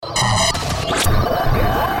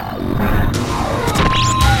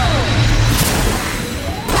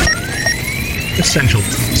Essential.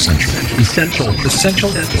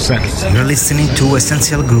 You're listening to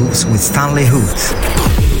Essential Grooves with Stanley Hoots.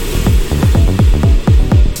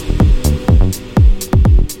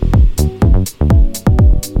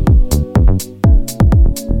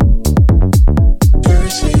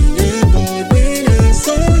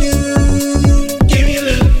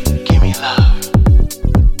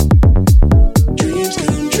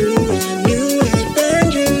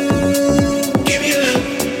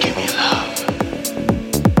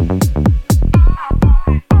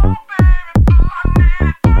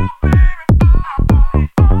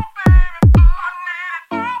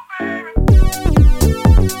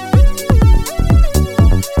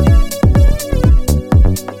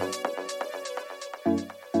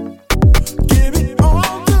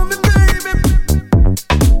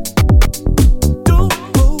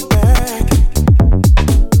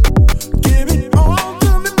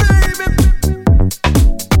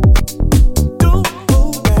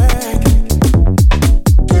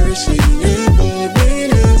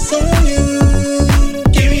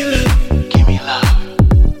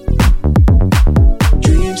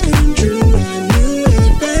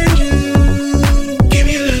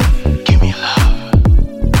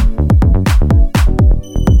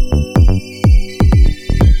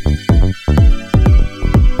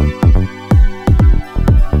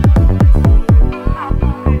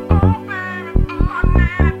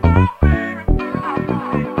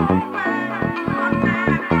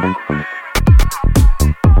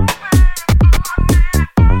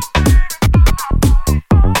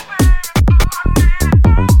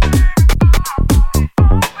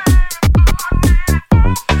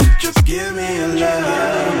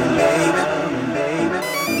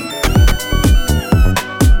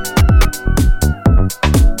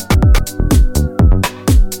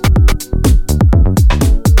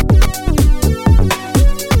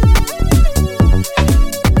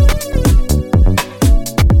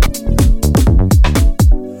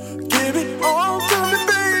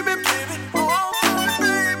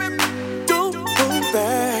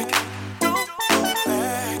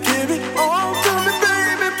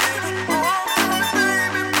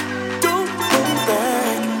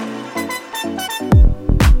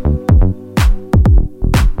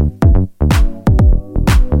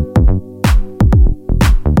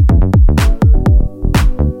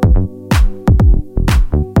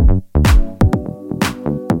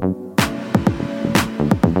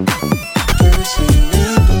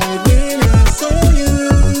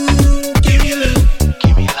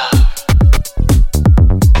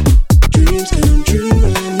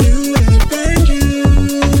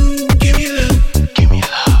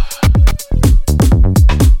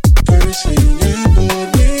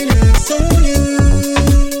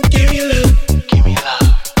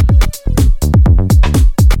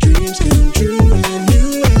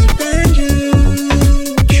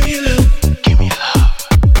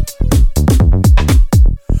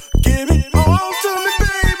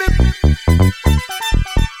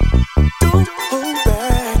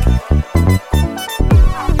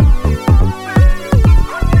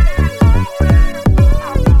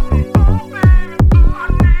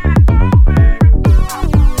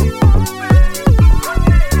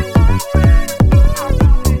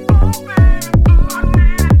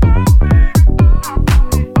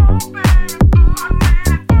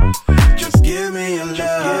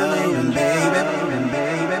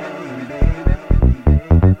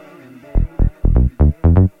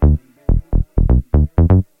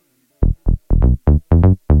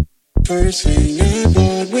 First thing I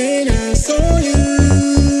thought when I saw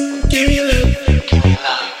you. Give me love, give me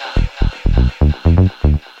love.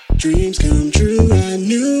 Dreams come true, I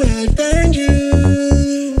knew I'd find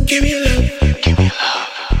you. Give me love, give me love.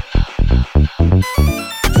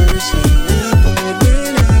 First thing I thought when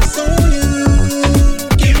I saw you.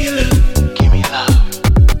 Give me love, give me love.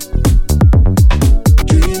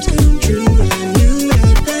 Dreams come true, I knew I'd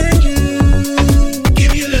find you. Give me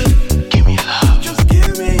love, give me love. Just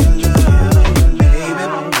give me your love, baby,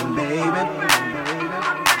 baby.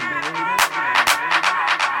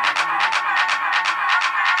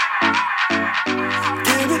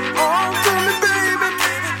 Give it all to me, baby.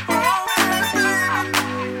 Give it all to me, baby.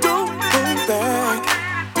 Don't hold back.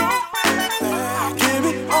 Give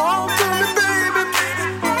it all to me, baby. Give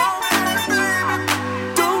it all to me, baby.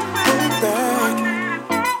 Don't hold back.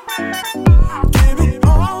 Give it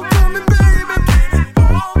all to me, baby. Give it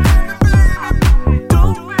all to me, baby.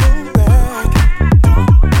 Don't hold back.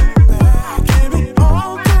 Give it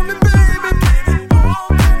all to me, baby. Give it all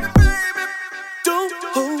to me, baby. Don't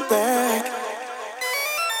hold back.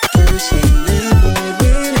 First thing I thought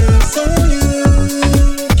when I saw you.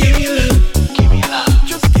 Give me love, give me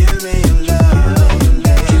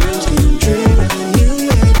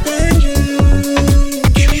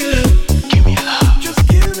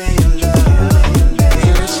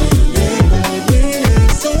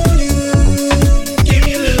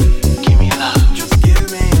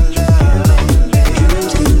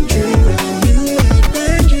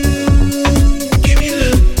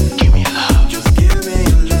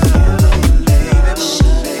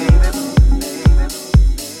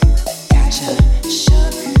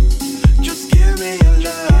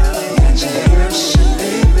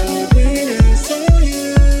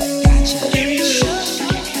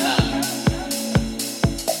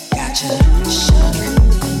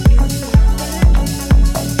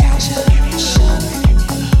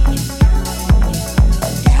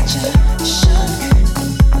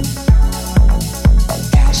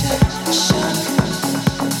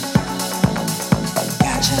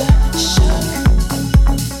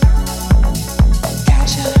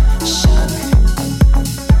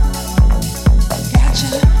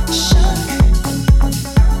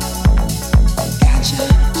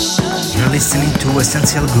Listening to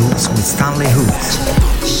Essential Grooves with Stanley Hoods.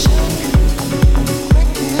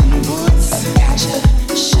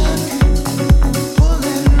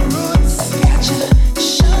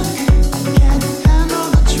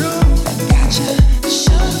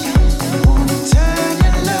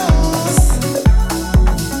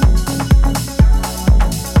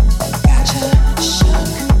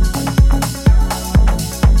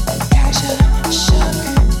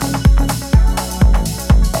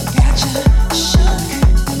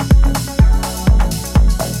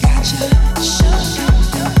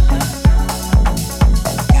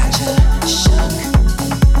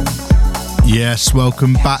 Yes,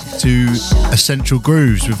 welcome back to Essential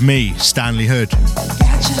Grooves with me, Stanley Hood.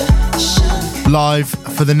 Live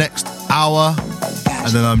for the next hour,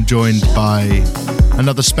 and then I'm joined by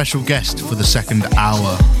another special guest for the second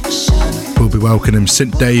hour. We'll be welcoming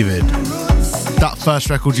St. David. That first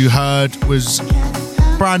record you heard was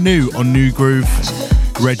brand new on New Groove,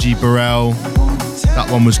 Rheji Burrell. That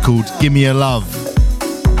one was called Gimme a Love.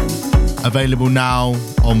 Available now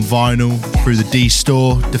on vinyl through the D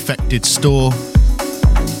Store, Defected Store,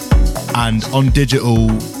 and on digital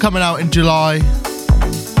coming out in July.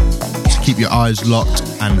 So keep your eyes locked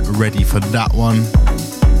and ready for that one.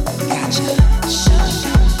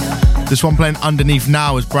 This one playing underneath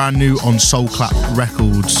now is brand new on Soul Clap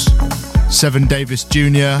Records. Cevin Davis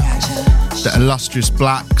Jr., the Illustrious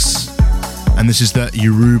Blacks, and this is the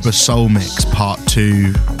Yoruba Soul Mix Part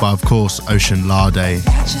 2 by, of course, Osunlade.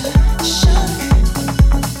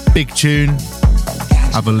 Big tune,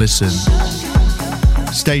 have a listen.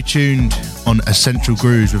 Stay tuned on Essential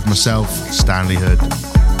Grooves with myself, Stanley Hood.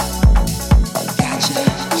 Gotcha.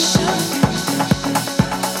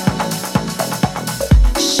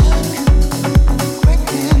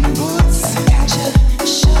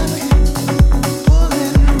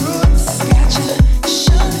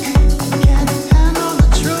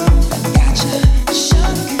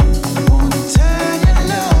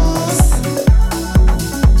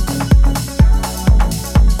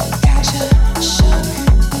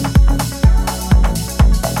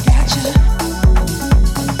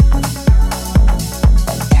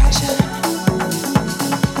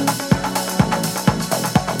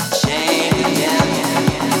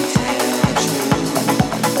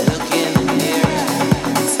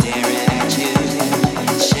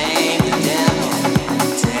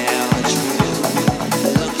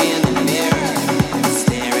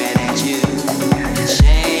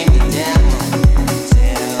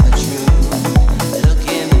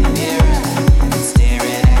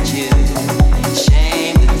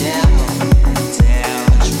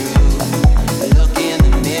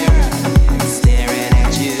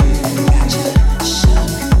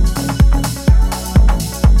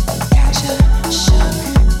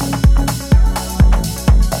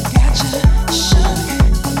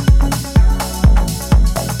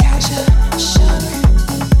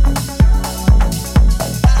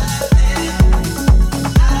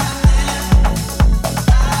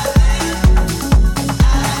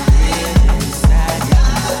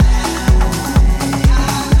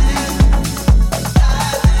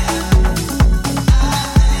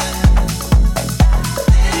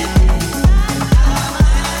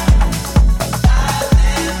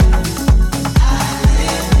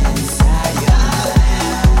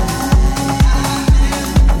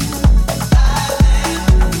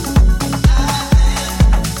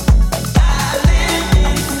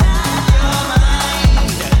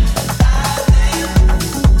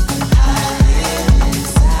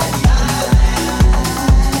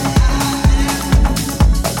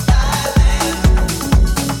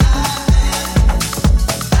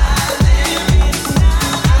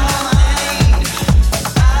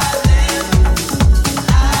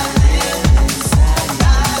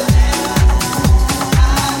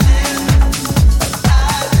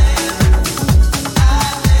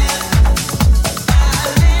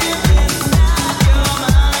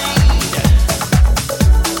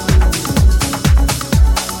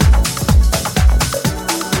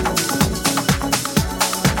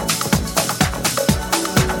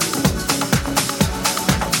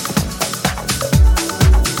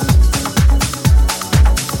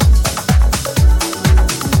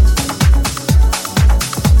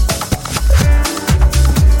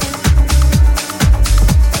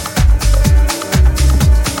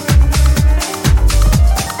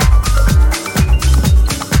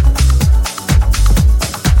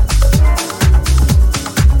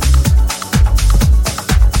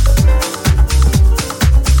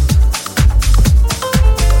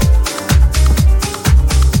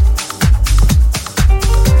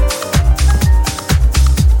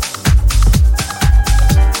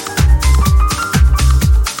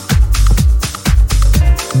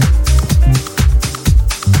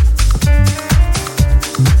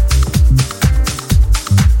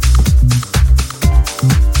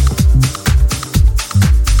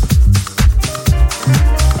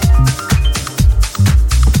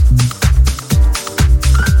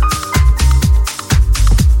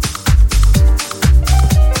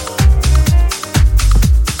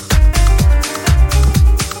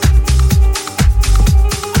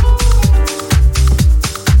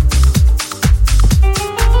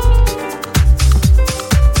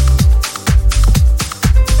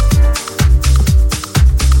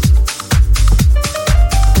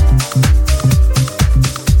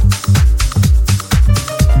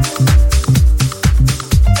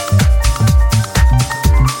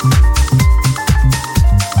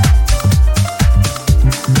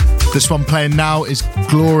 one playing now is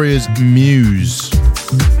Gloria's Muse,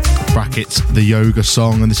 brackets the yoga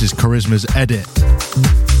song, and this is Karizma's edit.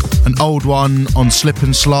 An old one on Slip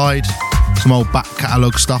and Slide, some old back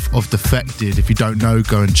catalogue stuff of Defected. If you don't know,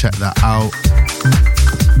 go and check that out.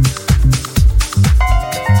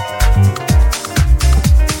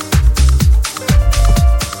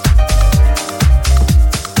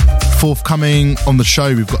 Forthcoming on the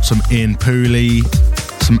show, we've got some Ian Pooley,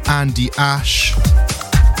 some Andy Ash,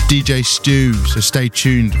 DJ Steaw, so stay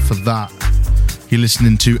tuned for that. You're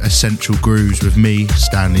listening to Essential Grooves with me,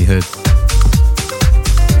 Stanley Hood.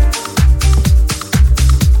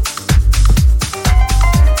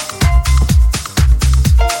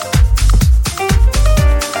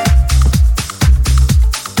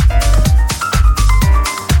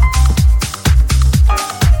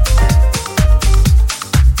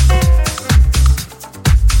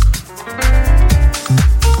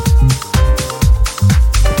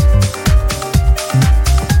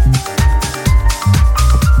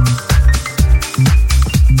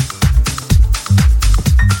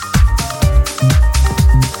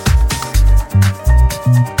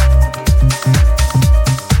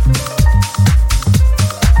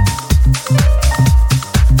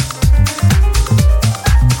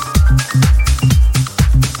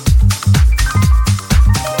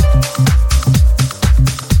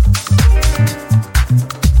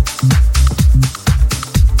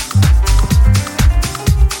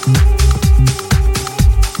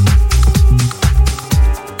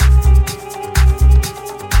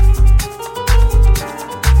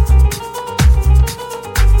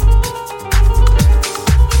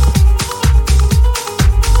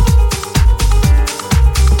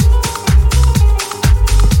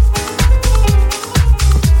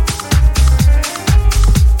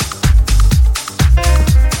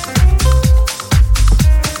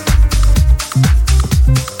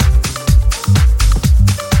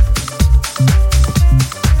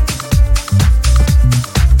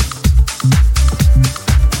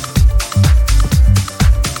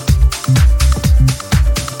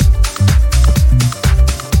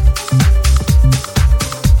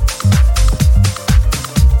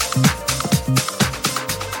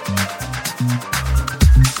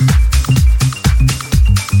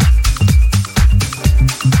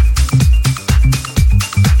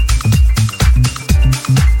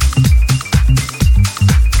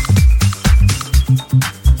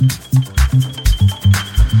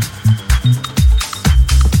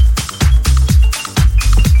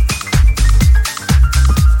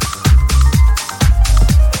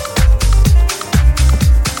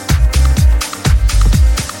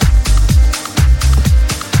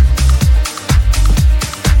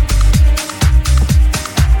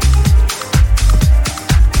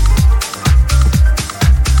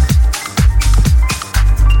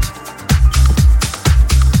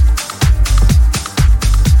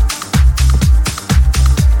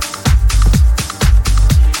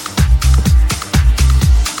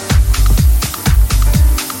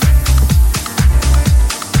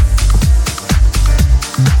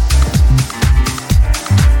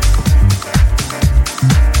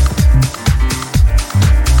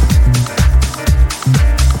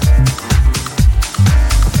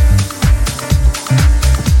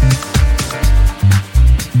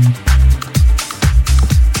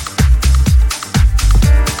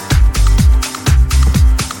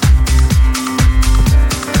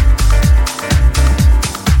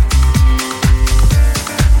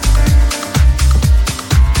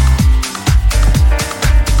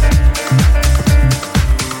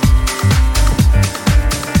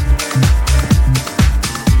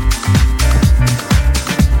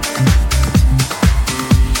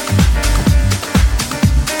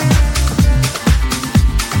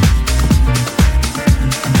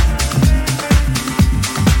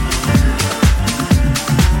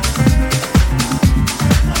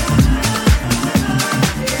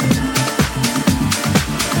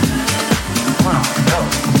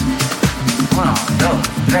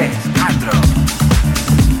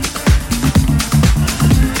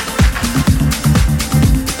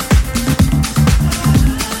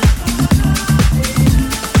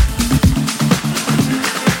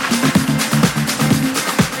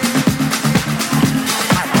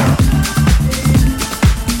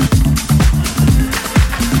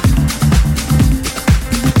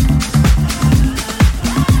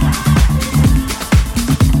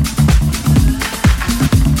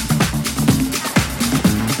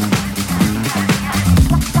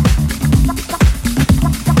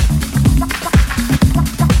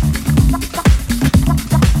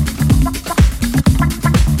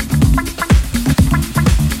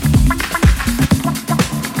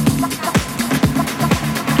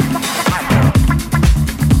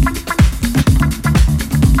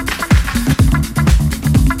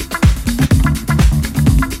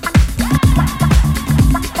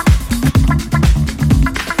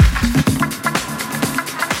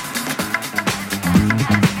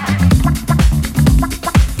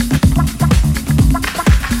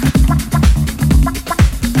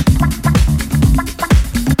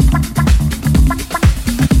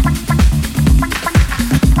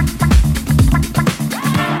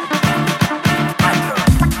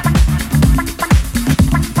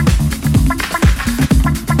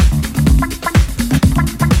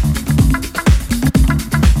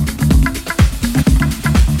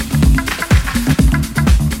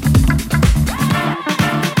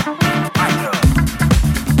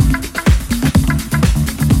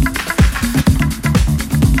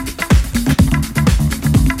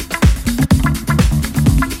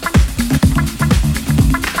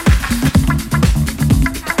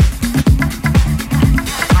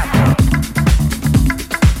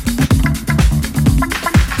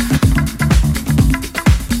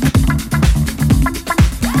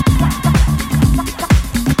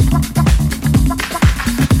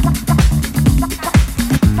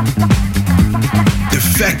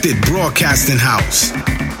 Defected Broadcasting House.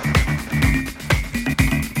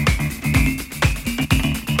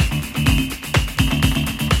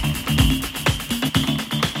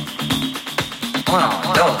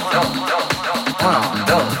 Uno,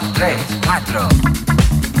 dos, tres, cuatro.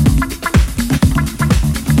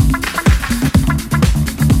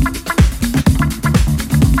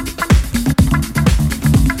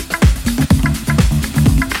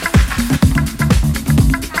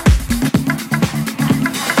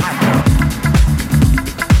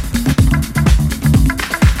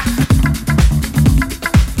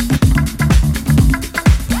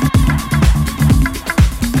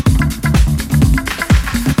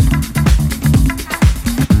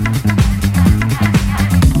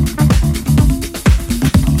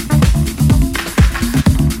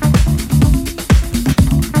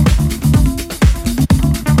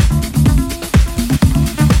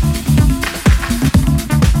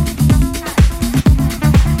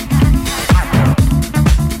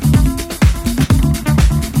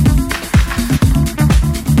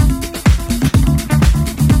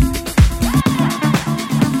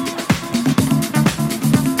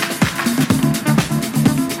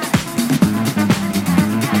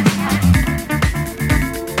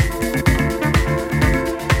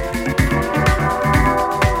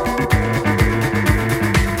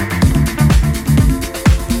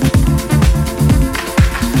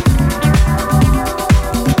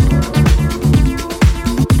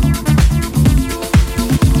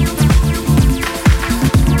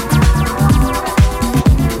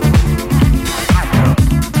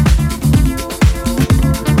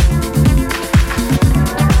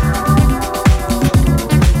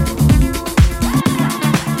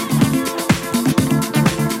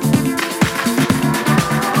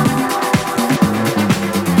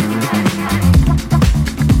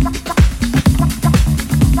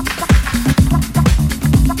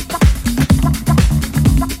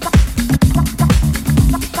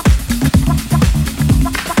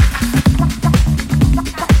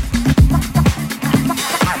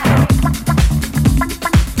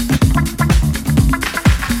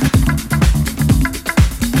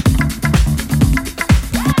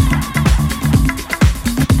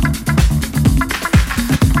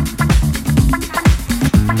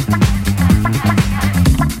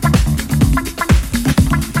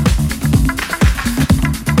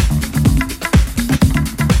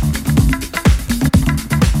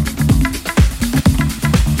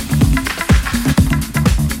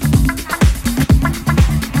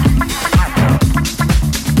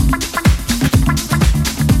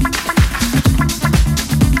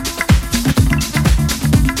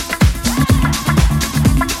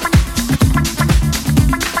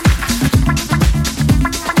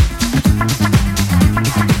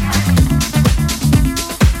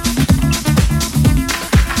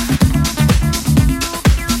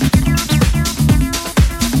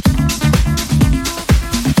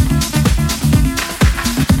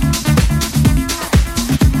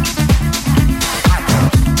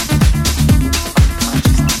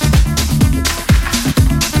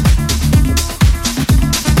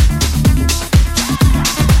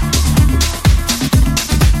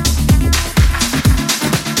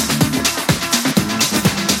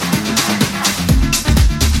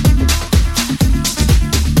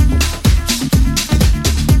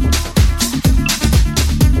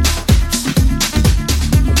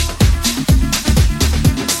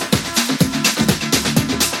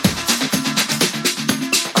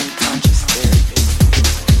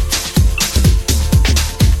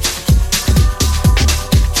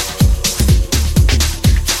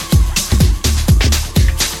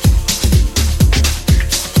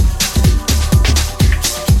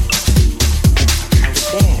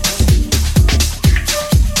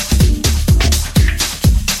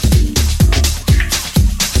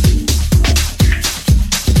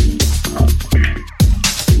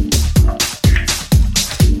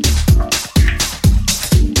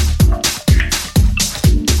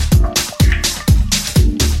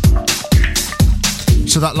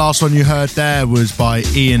 So that last one you heard there was by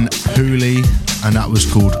Ian Pooley, and that was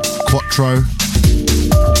called Quatro.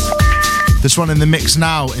 This one in the mix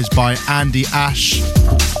now is by Andy Ash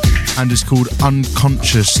and is called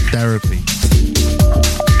Unconscious Therapy.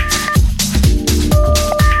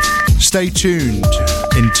 Stay tuned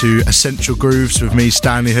into Essential Grooves with me,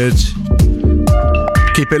 Stanley Hood.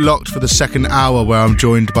 Keep it locked for the second hour where I'm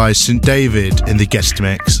joined by St. David in the guest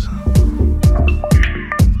mix.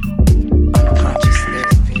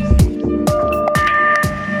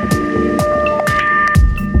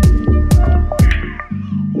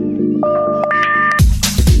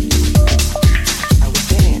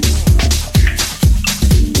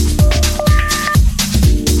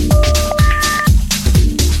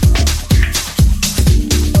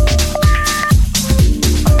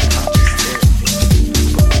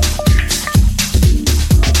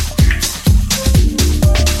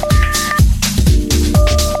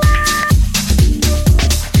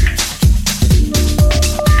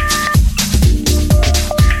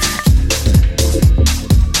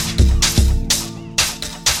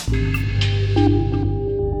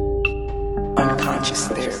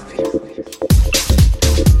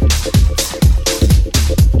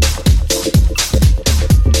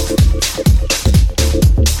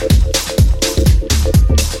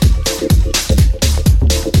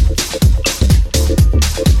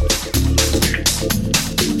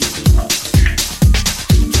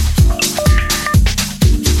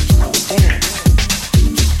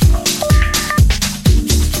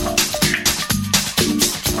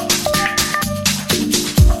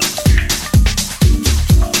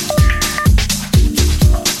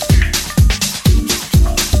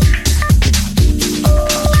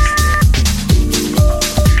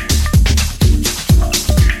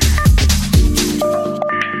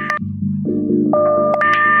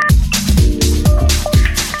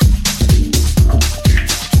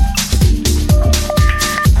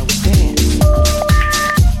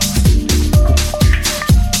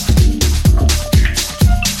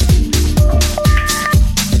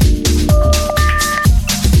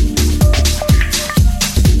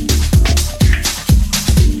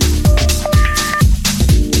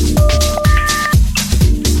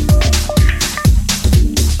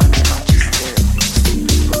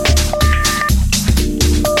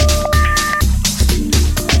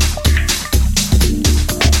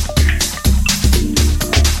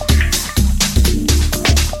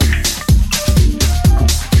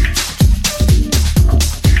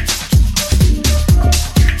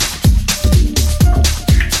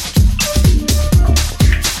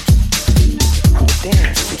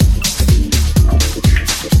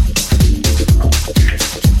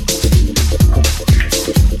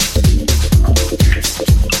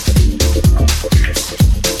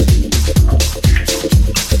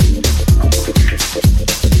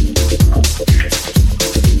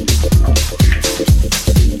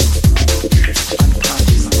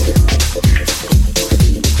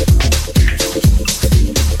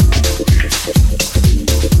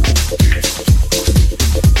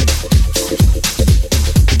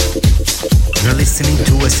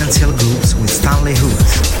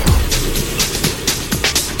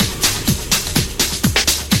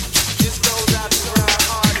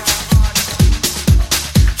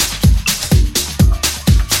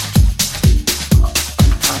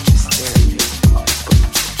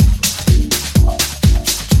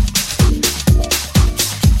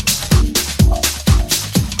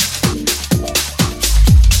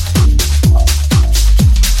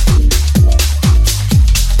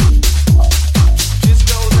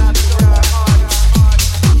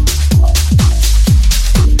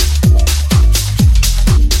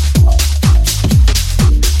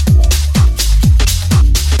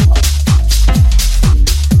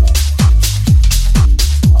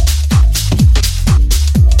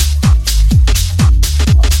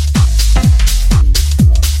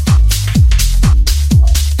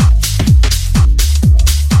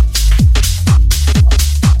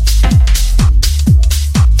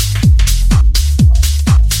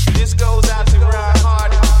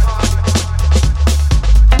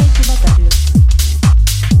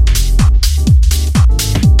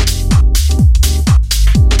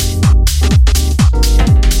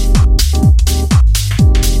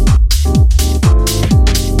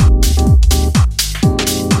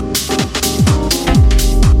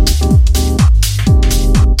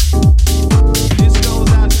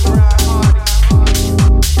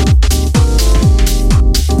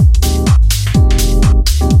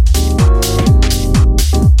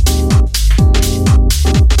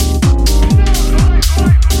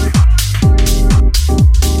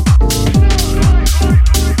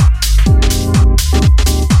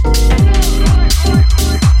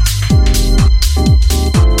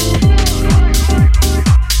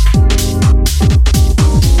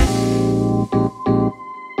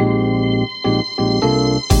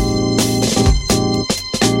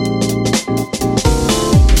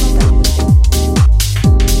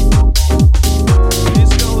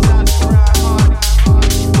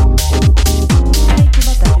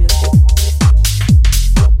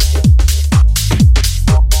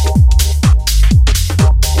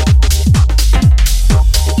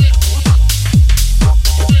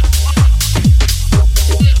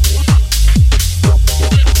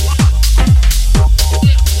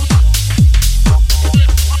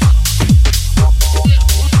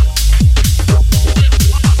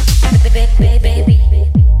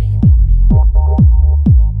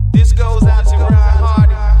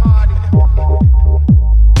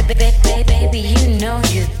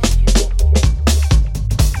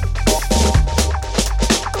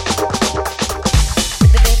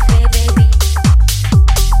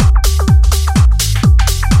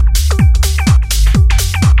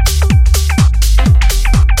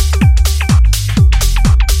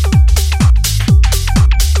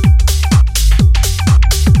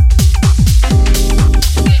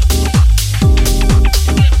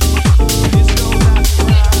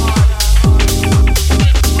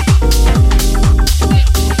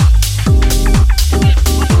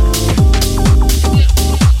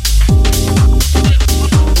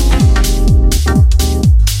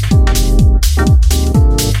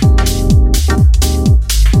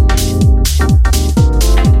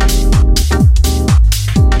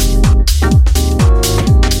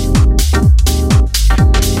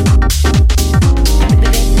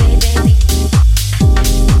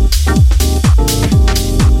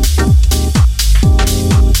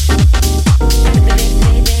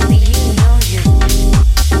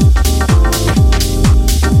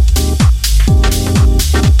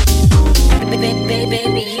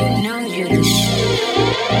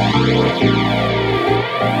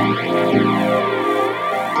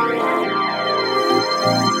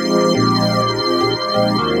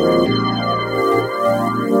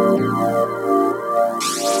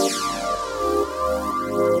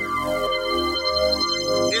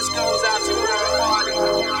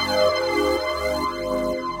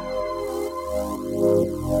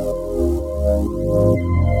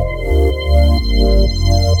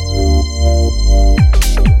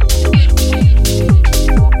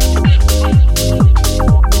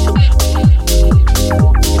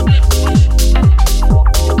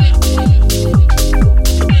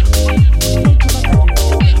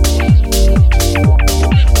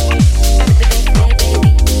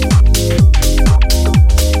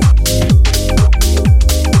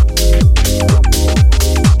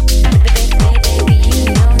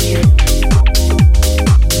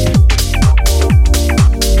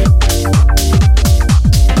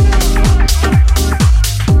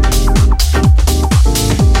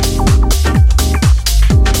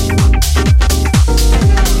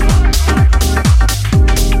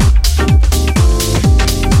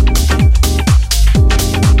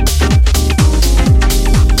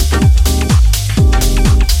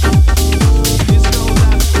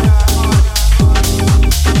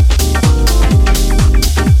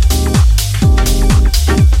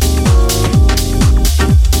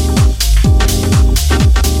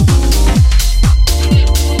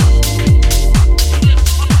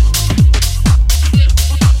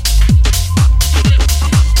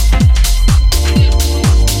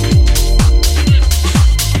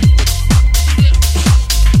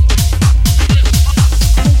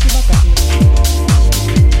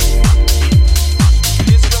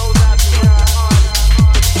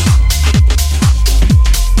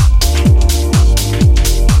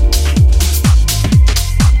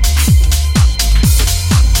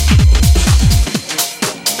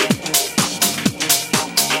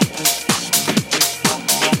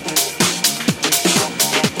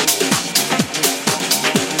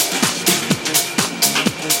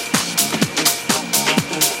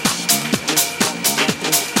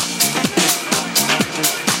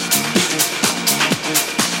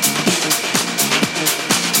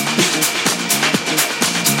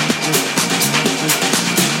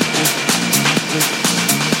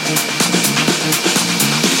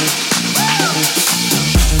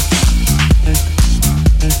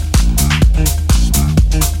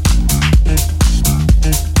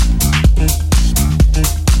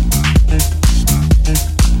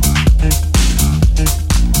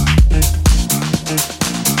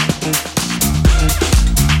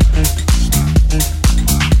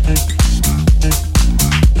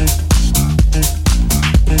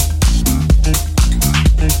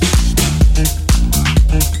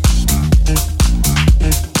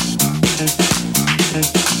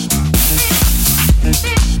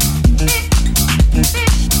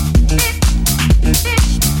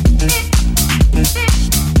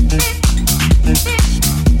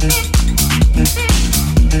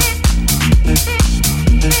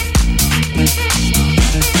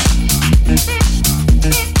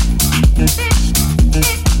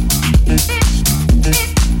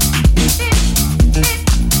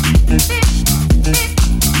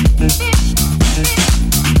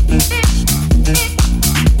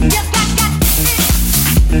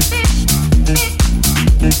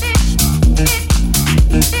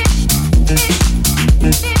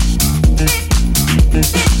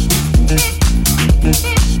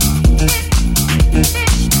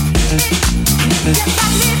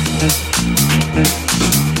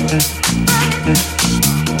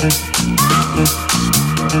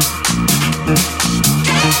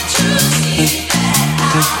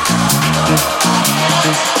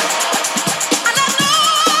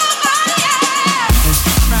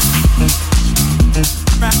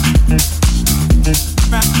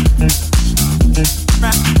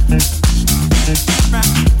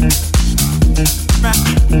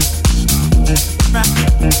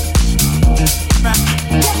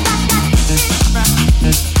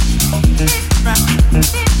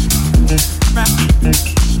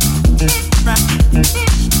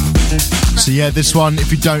 So yeah, this one,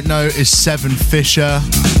 if you don't know, is Cevin Fisher.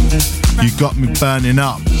 You Got Me Burning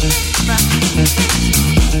Up.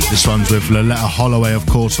 This one's with Loleatta Holloway, of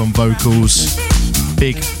course, on vocals.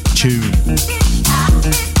 Big tune.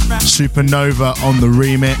 Supernova on the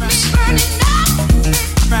remix.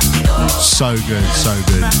 So good, so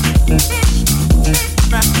good.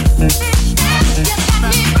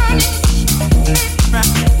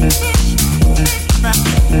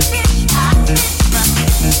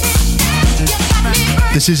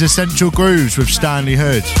 This is Essential Grooves with Stanley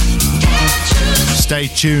Hood. Stay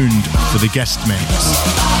tuned for the guest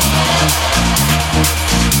mix.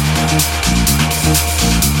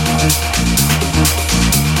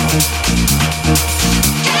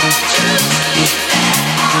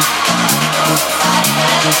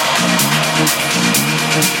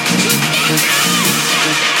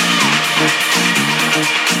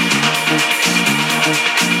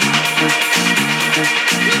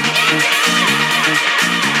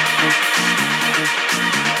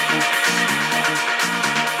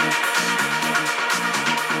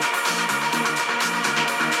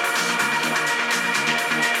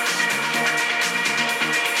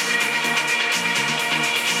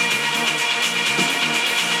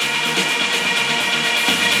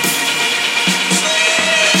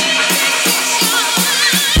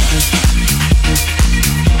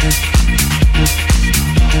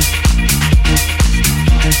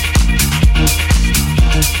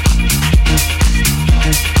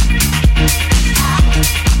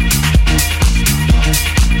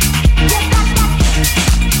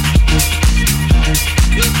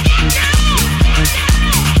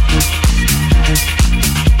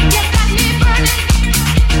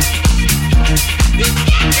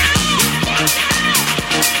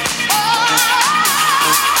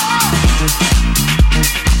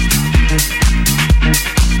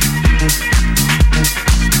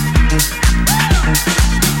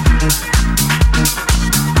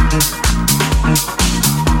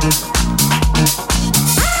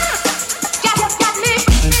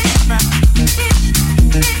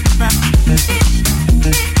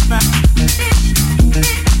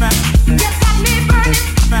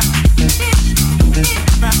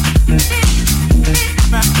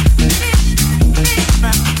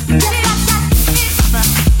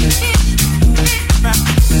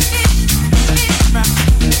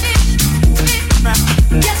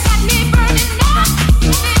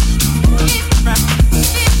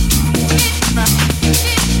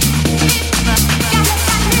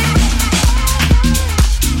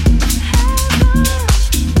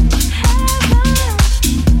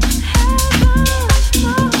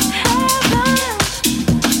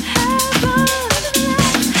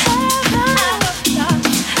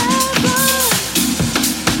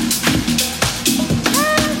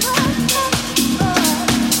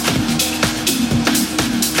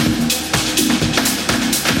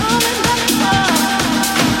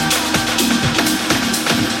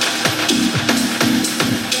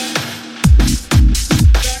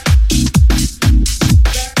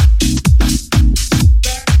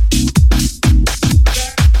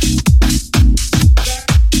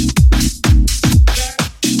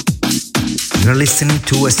 You're listening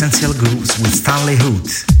to Essential Grooves with Stanley Hood.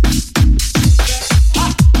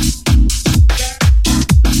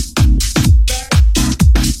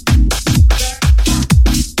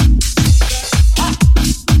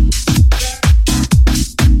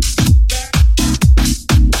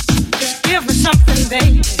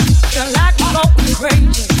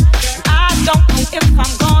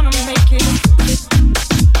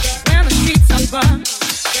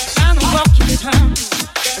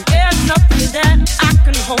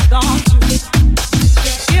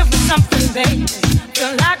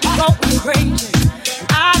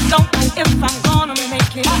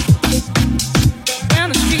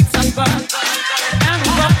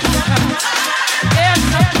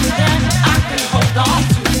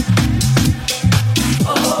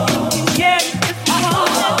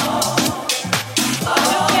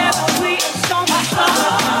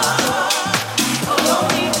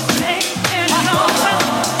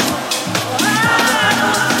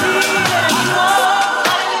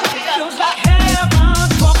 Feels like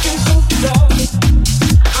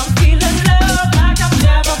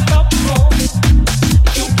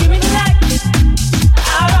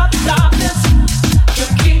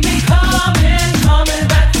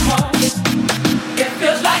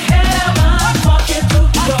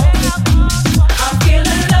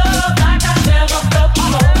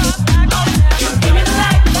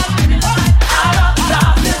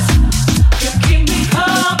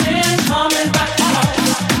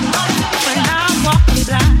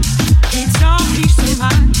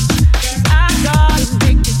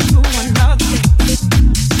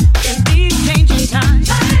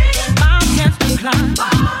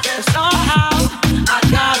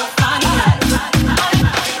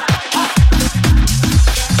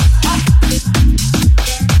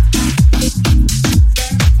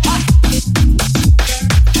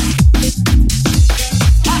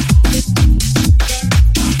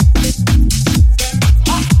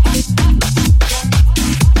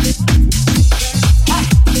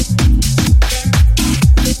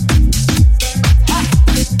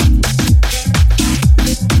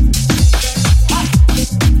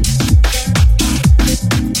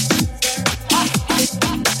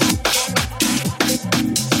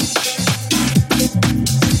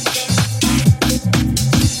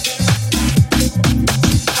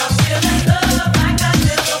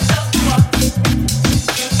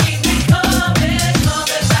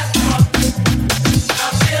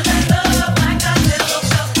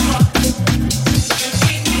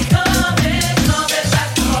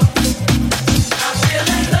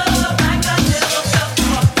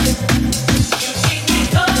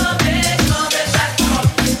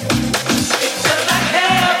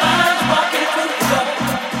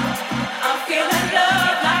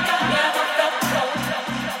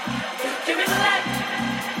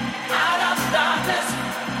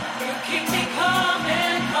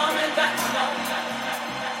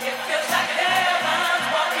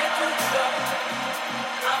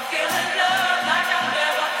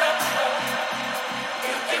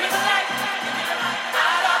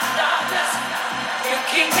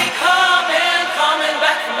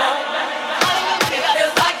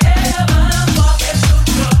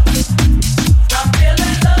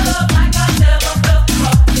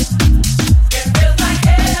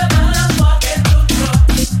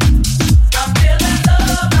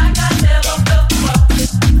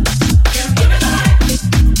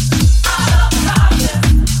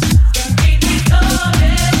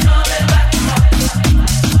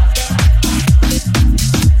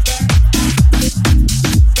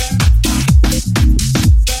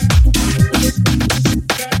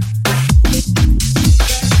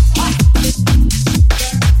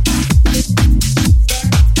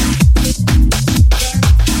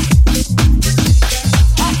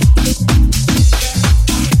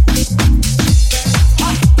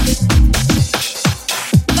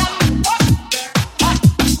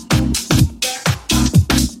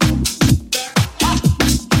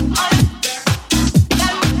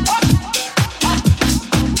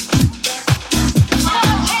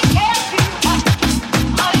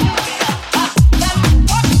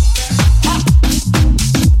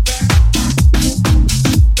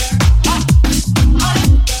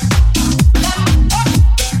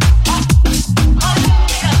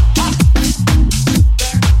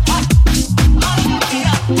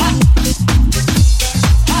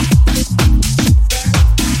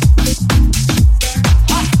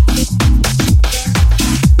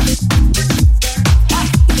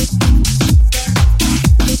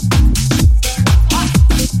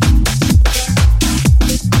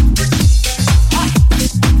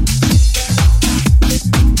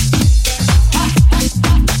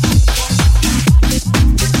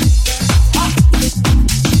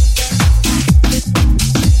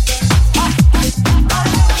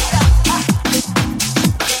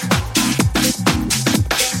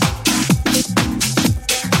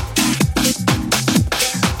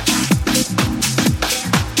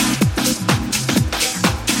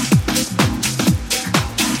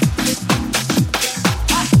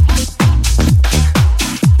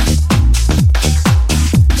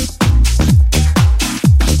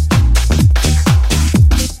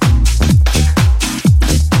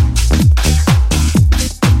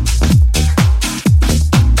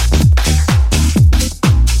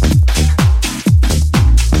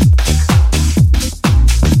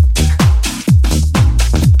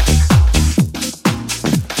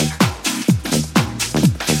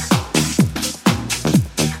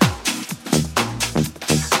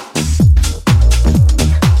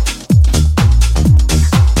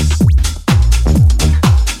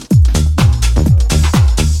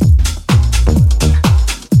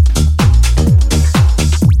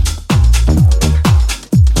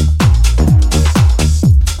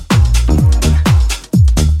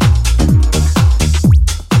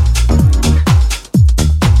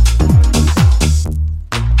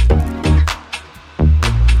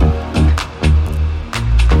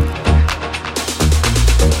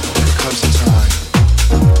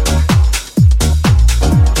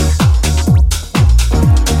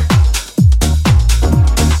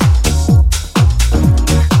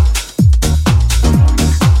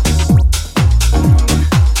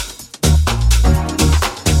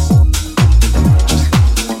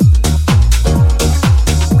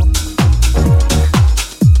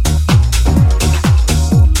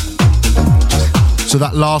So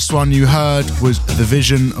that last one you heard was The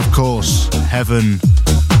Vision, of course, Heaven.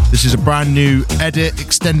 This is a brand new edit,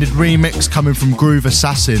 extended remix coming from Groove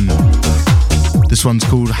Assassin. This one's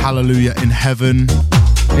called Hallelujah in Heaven.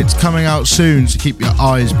 It's coming out soon, so keep your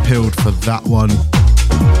eyes peeled for that one.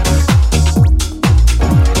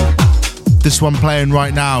 This one playing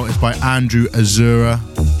right now is by Azara.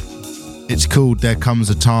 It's called There Comes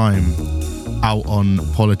a Time, out on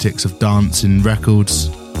Politics of Dancing Records.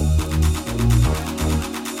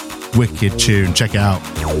 Wicked tune, check it out.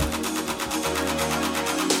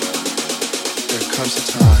 There comes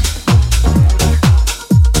a time.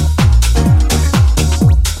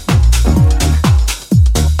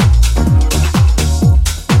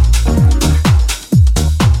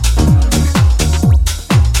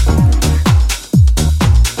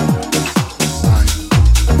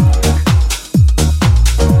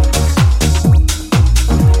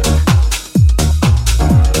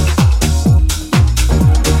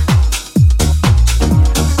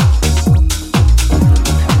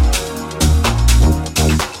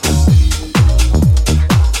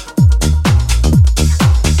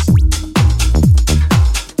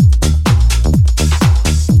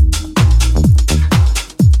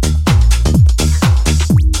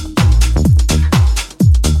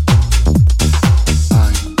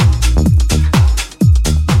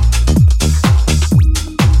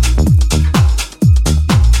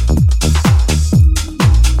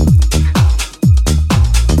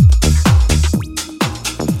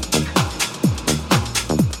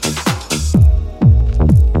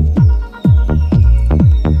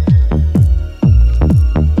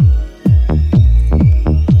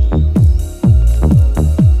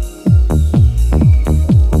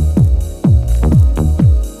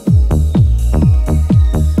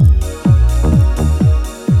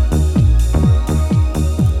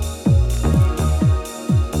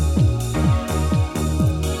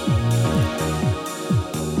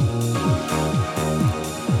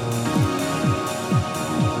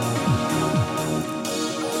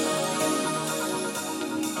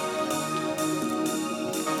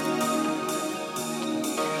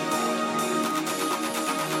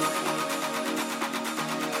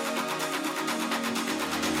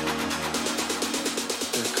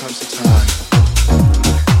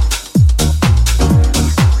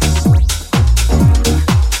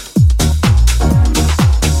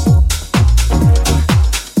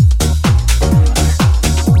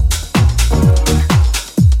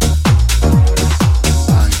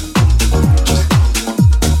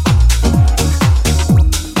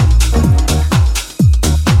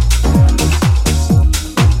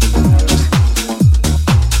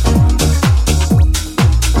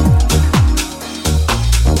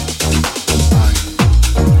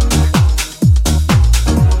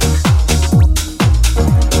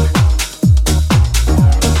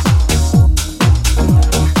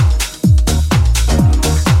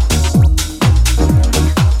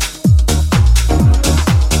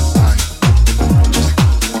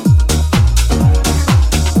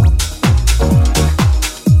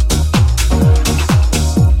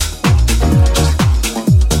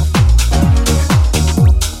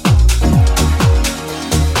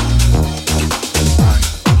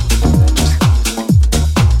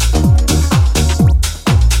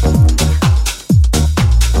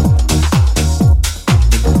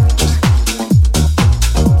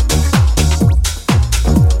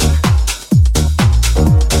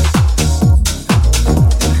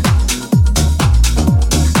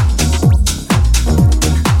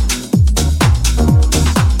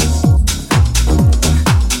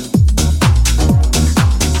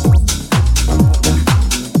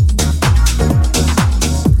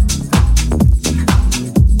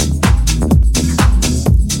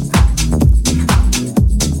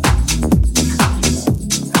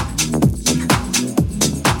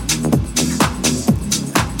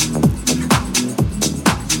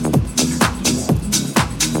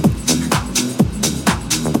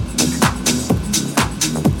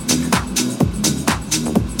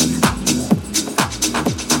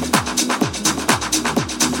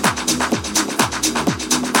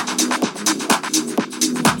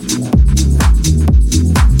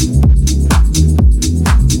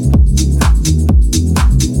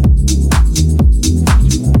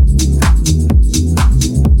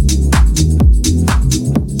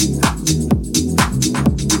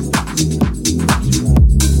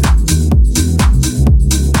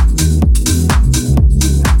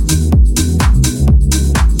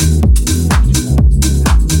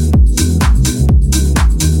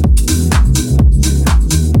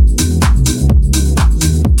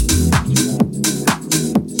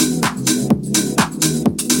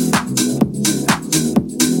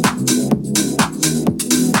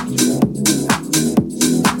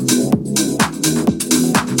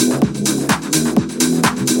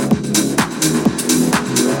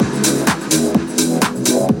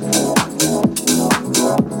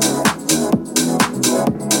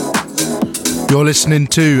 You're listening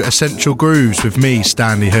to Essential Grooves with me,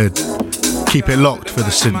 Stanley Hood. Keep it locked for the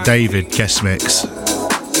St. David guest mix.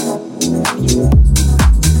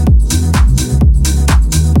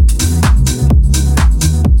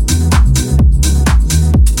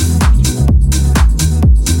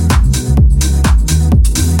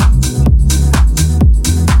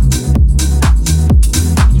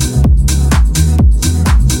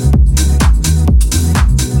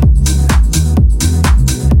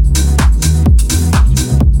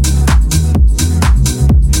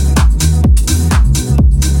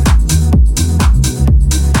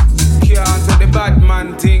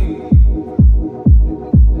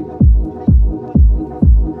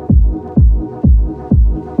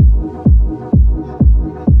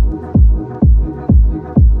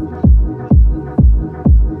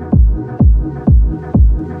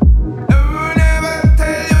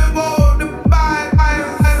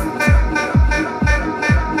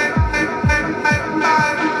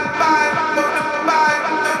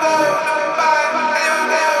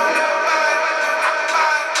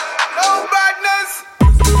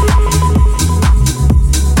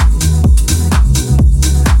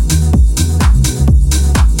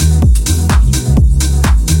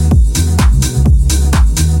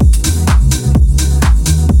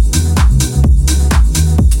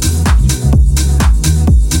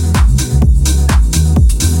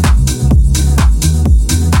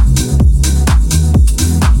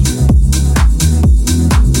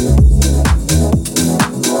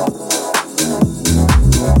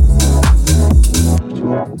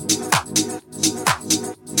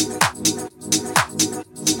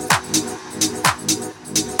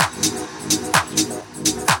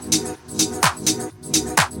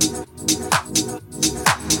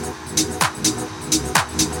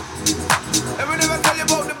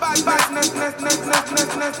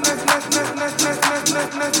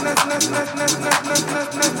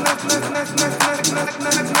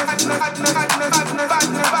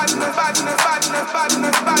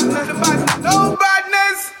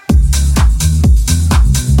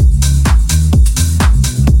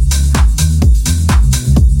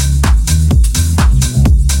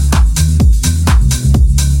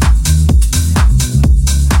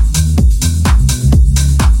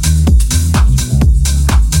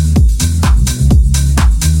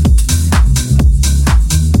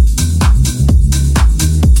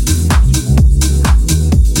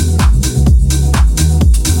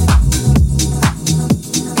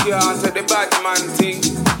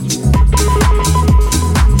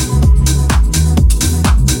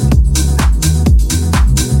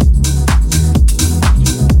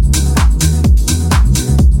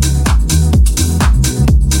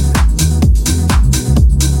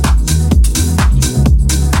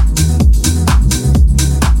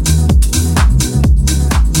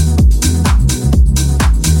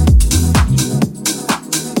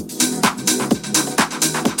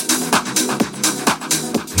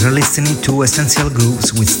 You're listening to Essential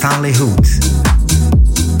Grooves with Stanley Hood.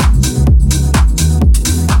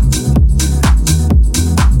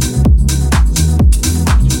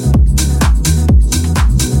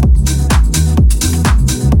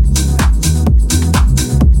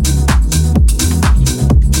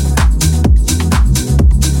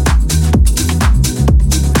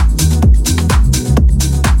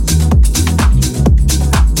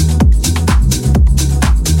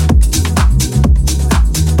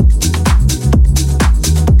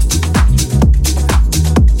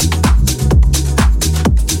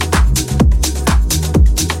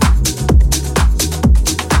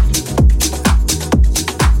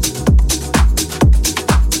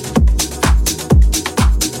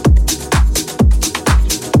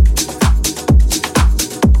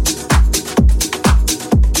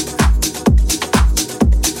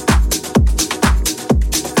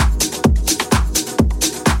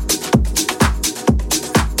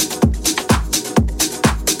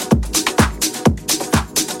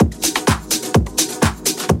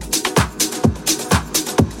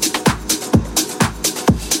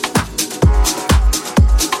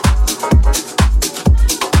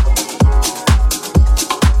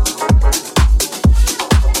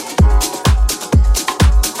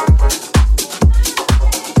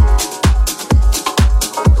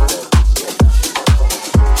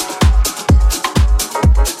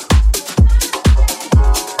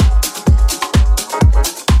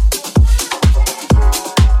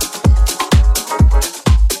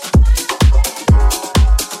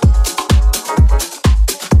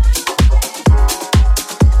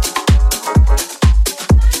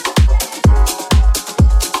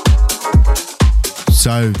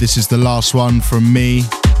 So this is the last one from me.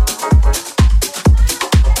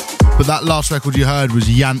 But that last record you heard was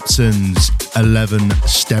Jansons 11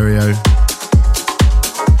 Stereo.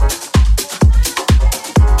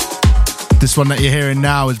 This one that you're hearing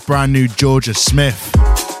now is brand new Jorja Smith.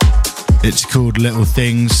 It's called Little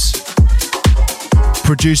Things.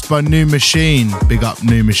 Produced by New Machine. Big up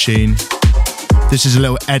New Machine. This is a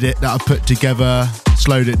little edit that I put together,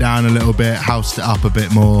 slowed it down a little bit, housed it up a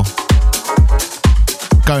bit more.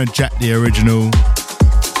 Go and check the original,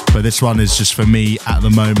 but this one is just for me at the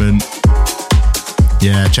moment.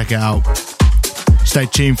 Yeah, check it out. Stay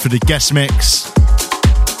tuned for the guest mix.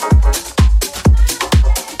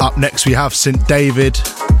 Up next we have St. David.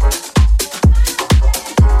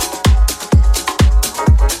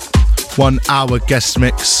 1 hour guest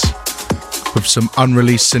mix with some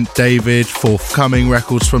unreleased St. David, forthcoming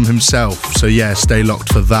records from himself. So yeah, stay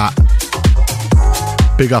locked for that.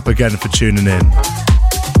 Big up again for tuning in.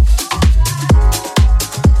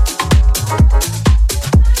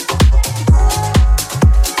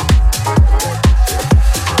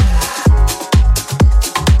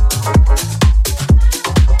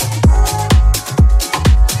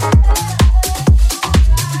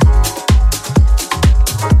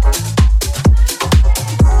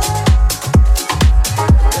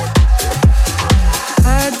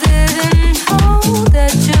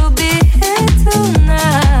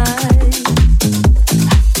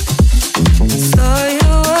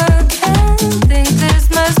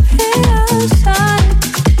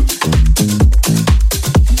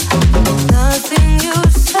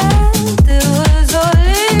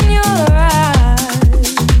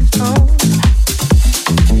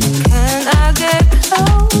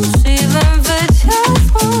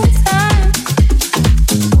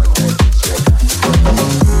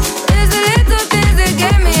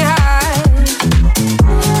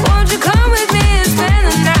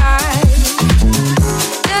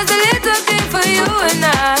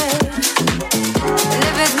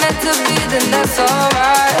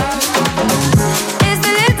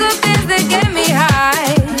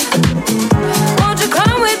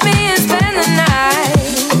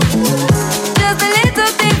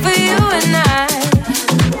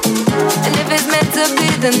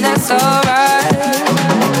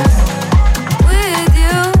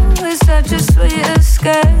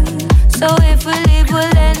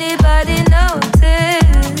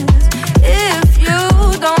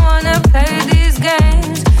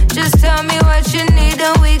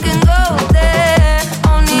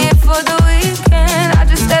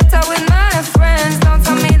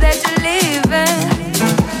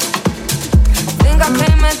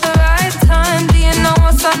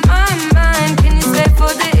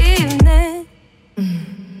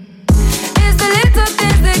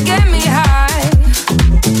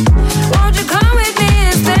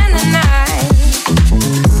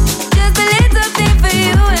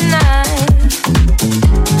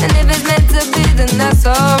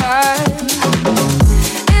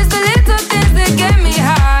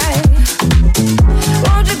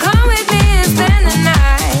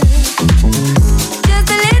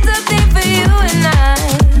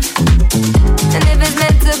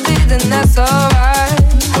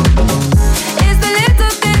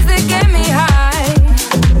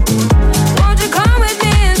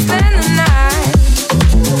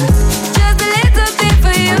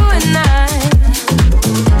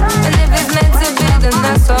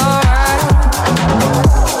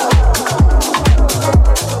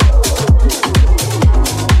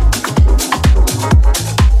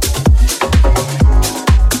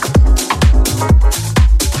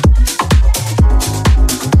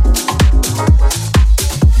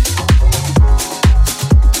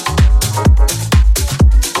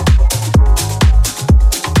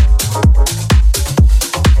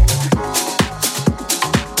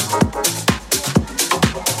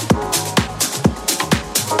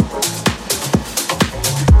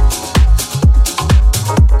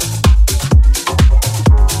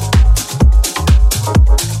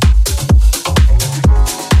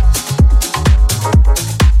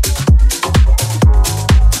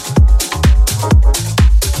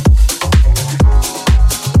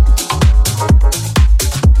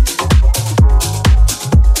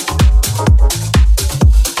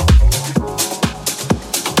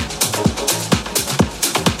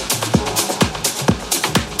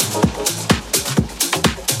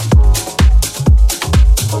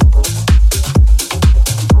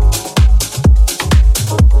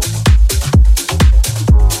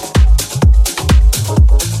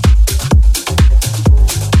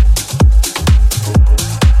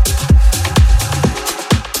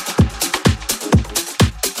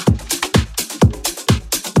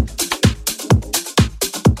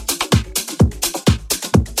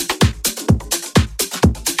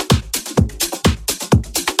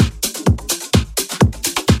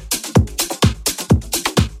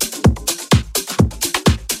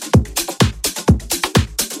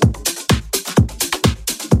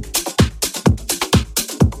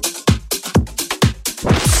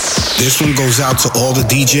 This one goes out to all the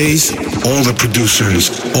DJs, all the producers,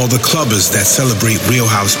 all the clubbers that celebrate real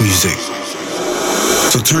house music.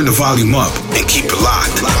 So turn the volume up and keep it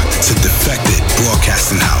locked to Defected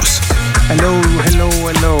Broadcasting House. Hello.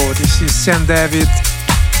 This is Sam David.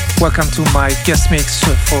 Welcome to my guest mix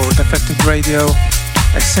for Defected Radio,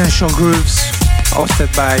 Essential Grooves, hosted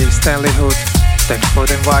by Stanley Hood. Thanks for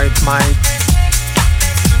the invite, mate.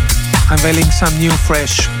 Unveiling some new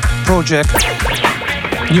fresh project,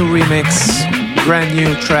 new remix, brand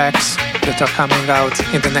new tracks that are coming out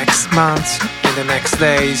in the next months, in the next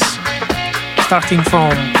days. Starting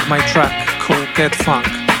from my track called Get Funk,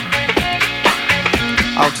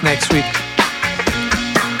 out next week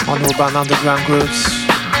on Urban Underground Grooves,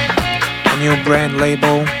 a new brand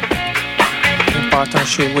label in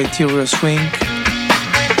partnership with Euro Swing.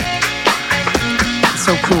 It's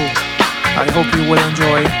so cool. I hope you will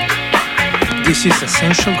enjoy. This is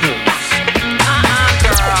Essential Grooves.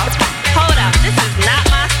 Girl, hold up, this is not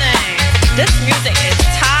my thing. This music is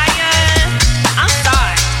tired. I'm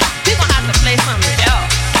sorry, we gon' have to play something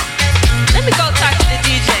else. Let me go talk to the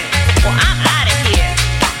DJ. Well, I'm out of here.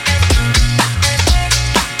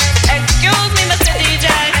 Excuse me, Mr. DJ.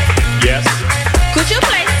 Yes? Could you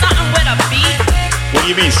play something with a beat? What do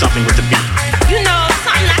you mean, something with the beat? You know,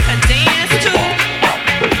 something I could dance to.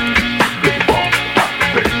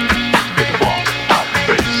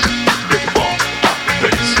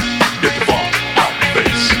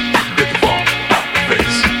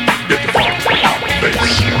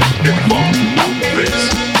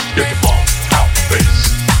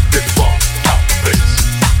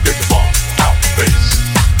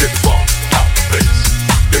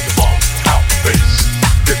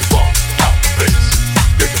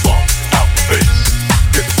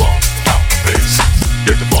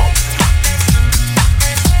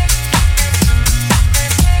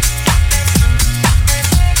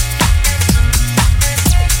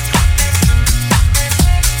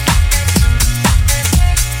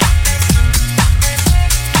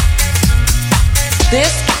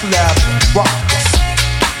 This club rocks.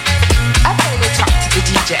 I better go talk to the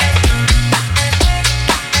DJ.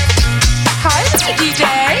 Hi, Mr. DJ.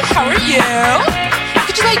 How are you?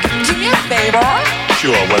 Could you do me a favor?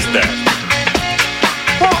 Sure, what's that?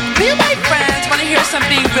 Well, me and my friends want to hear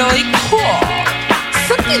something really cool.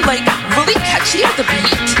 Something really catchy with the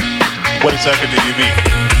beat. What exactly do you mean?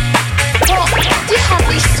 Well, do you have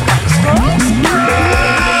any Spice Girls?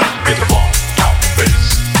 Get the ball out the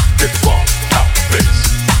face. Get the ball out the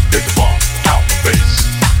face. Get the ball out the face.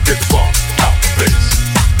 Get the ball out the face.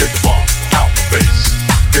 Get the ball out the face.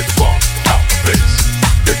 Get the ball out the face.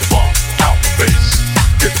 Get the ball out the face.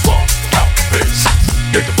 Get the ball out the face.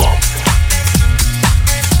 Get the ball.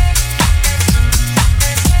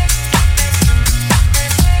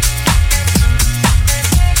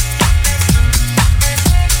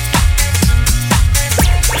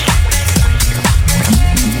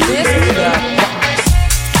 This club rocks.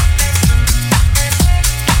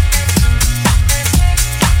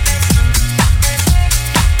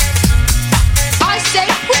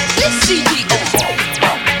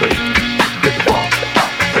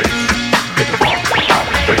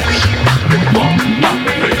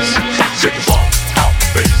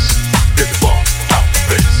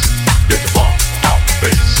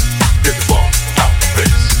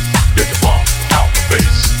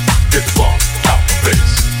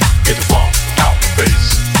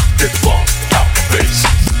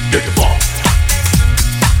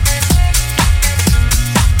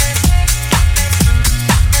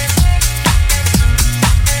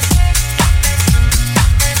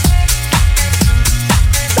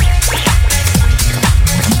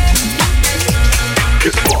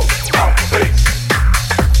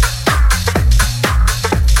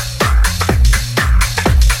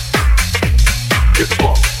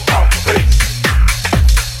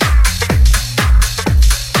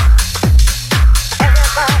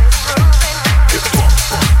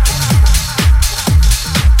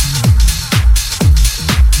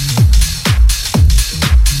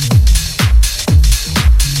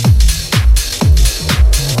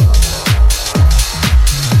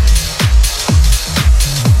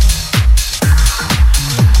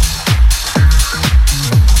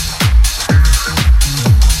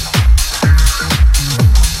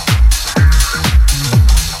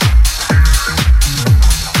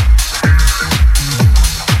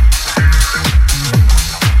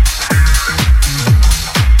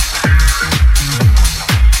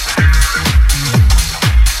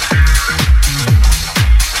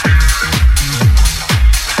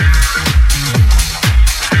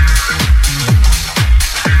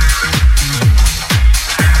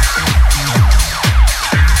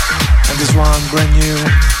 brand new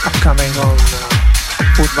upcoming on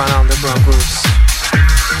Urban Underground Grooves.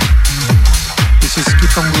 This is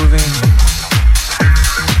Keep on Grooving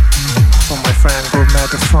from my friend Gourmet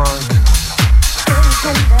the Fonk. Grooves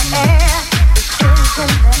in the air, grooves in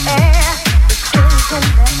the air, grooves in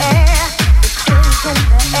the air, grooves in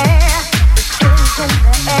the air, grooves in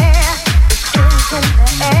the air, grooves in the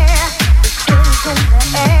air, grooves in the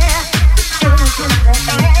air, grooves in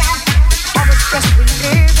the air. All the stress we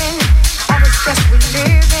live in, all the stress we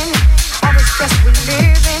live in, all the stress we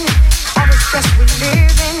live in, all the stress we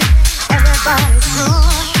live in. Everybody's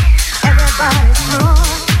good, everybody's good, everybody's good,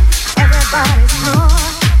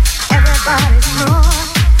 everybody's good,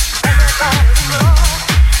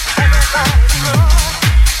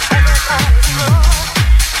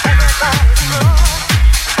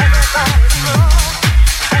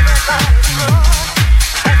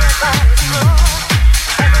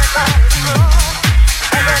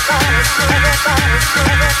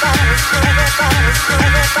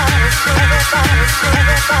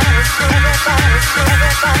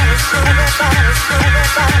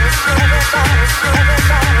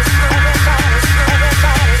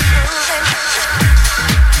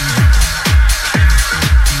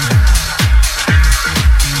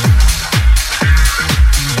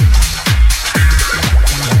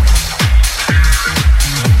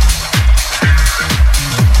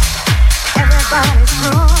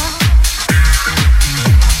 everybody's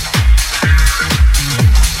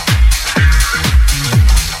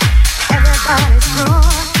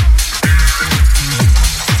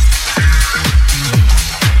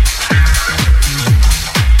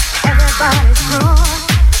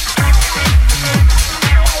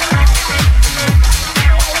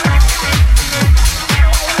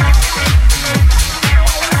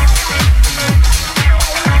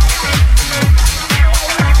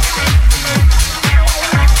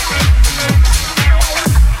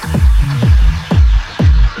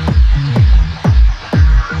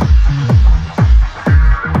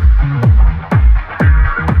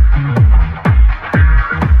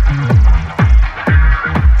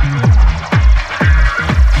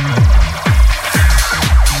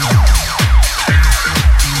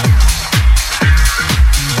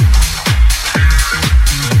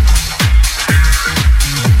everybody's good, everybody's good,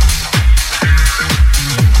 everybody's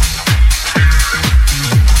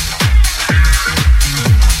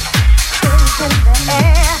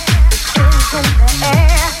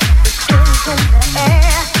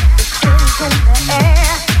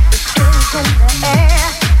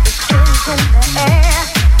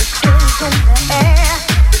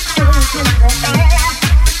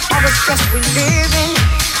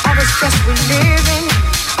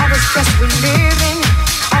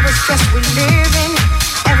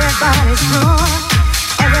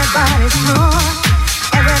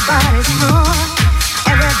everybody's good, everybody's good,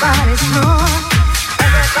 everybody's good.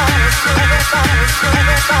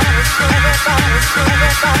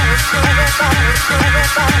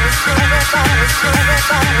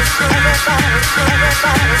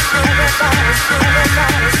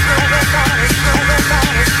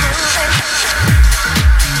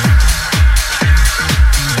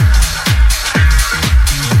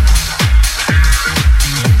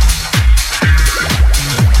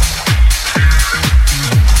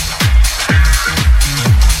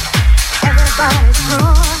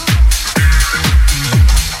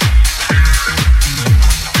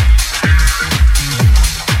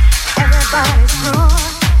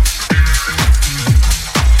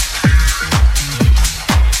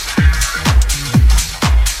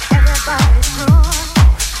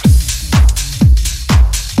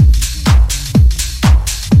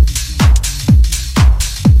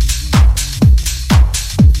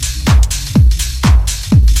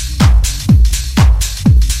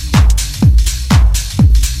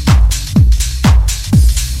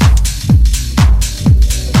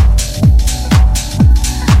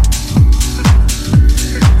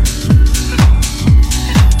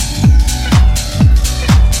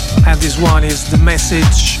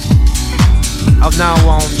 Out now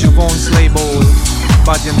on Javon's label,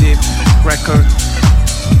 Body and Deep record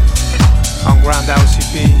on Grandeur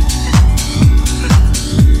CP.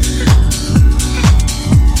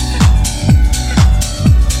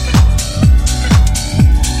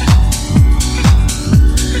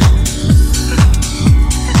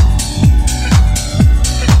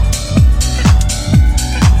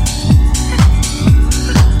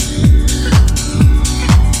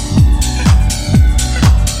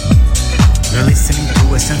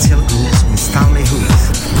 Essential Grooves with Stanley Hood.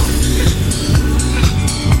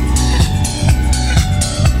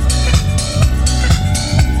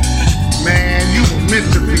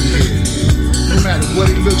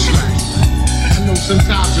 looks like. I know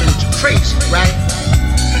sometimes it looks crazy, right?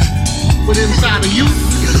 But inside of you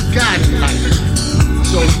is a guiding light.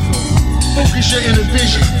 So focus your inner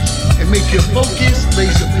vision and make your focus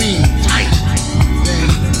laser beam tight. Then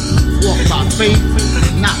walk by faith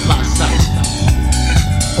and not by sight.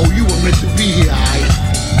 Oh, you were meant to be here, aight?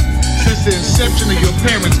 Since the inception of your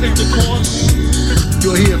parents' intercourse,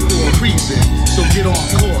 you're here for a reason, so get on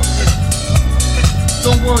course.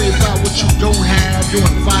 Don't worry about what you don't have, your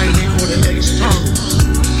environment or the externals.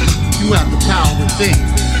 You have the power within.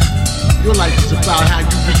 Your life is about how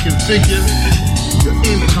you reconfigure your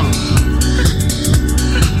internal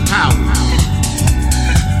power.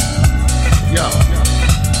 Yo,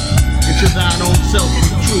 get your thine own self be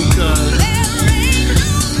true, cuz.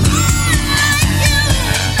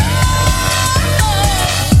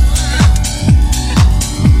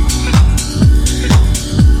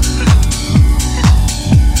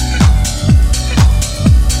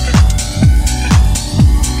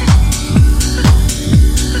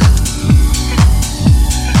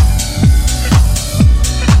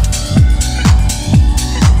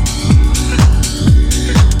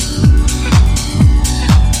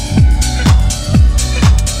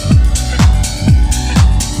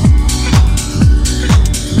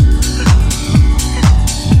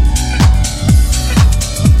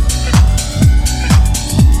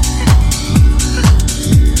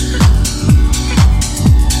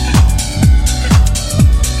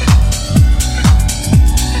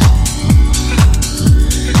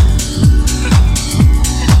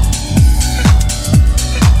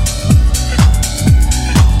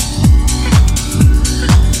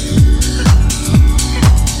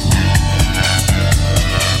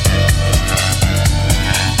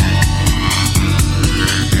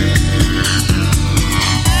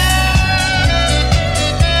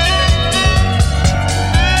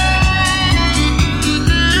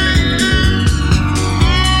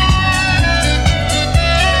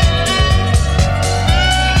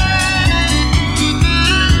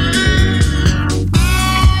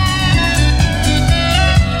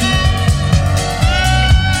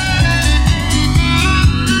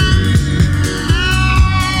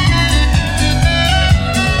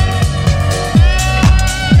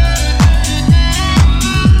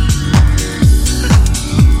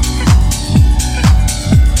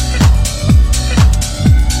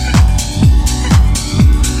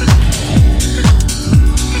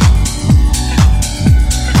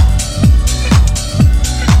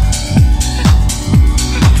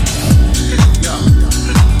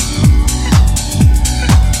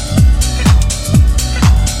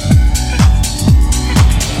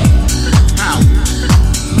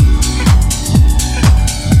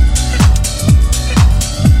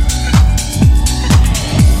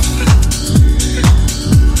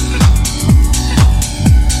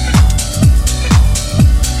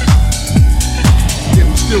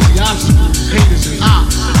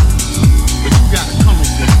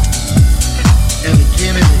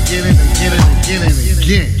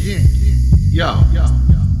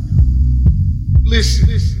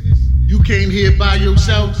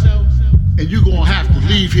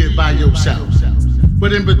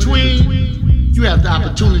 But in between, you have the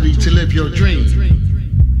opportunity to live your dream.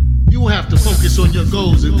 You will have to focus on your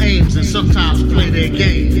goals and aims and sometimes play their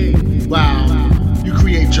game while you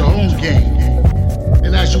create your own game.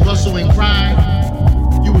 And as you hustle and grind,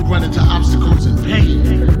 you will run into obstacles and pain,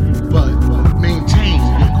 but maintain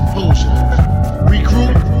your composure.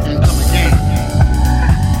 Regroup and come again.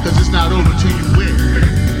 Cause it's not over till you win,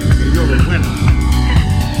 and you're a winner.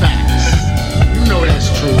 Facts. You know that's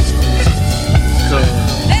true.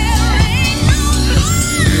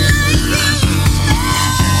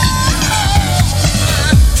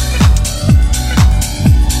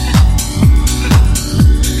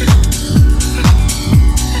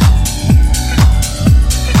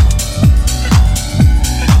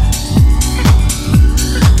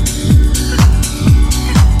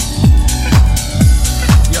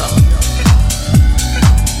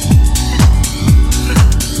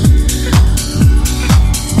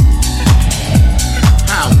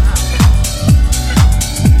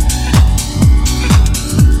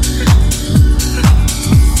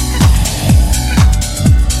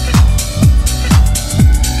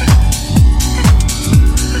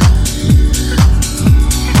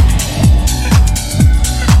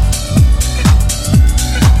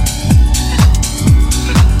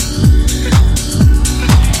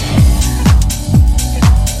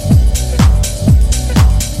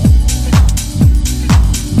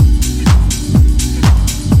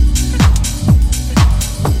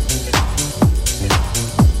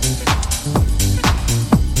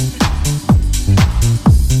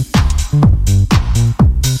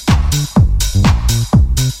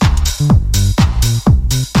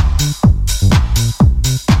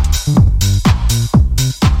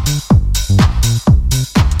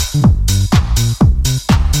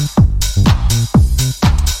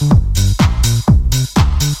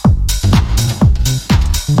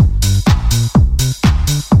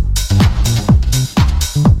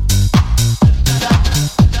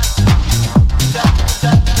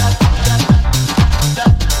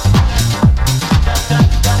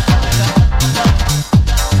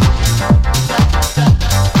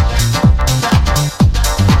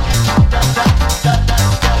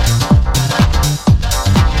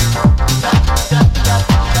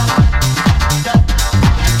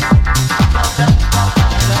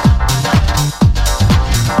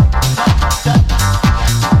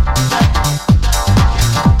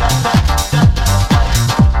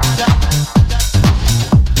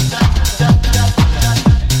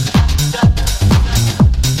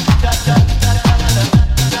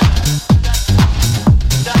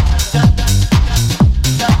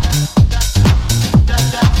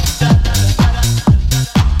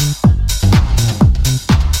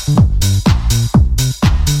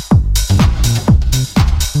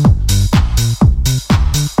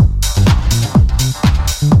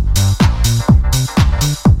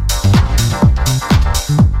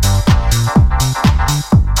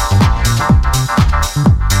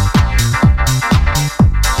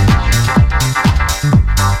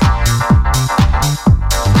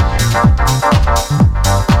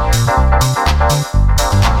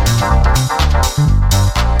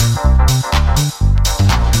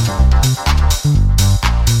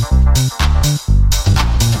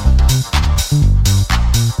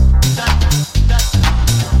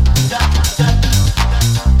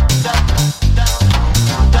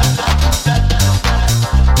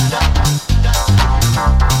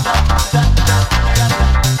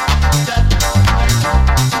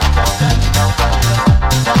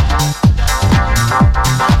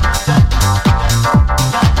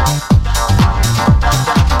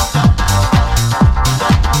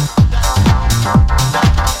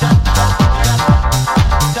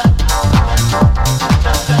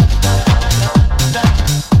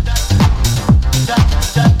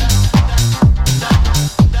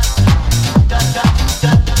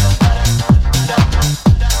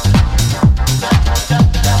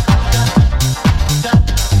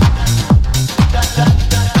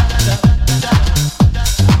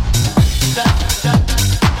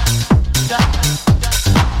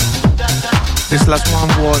 last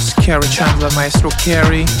one was Kerry Chandler, Maestro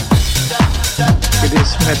Kerry, with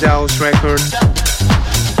his Meadows record.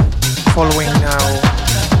 Following now,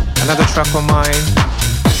 another track of mine.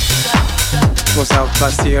 It was out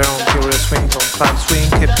last year on Curious Swing, on Club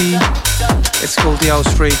Swing EP. It's called The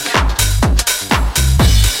House Freak.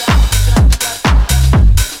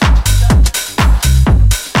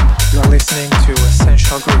 You're listening to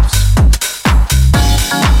Essential Grooves.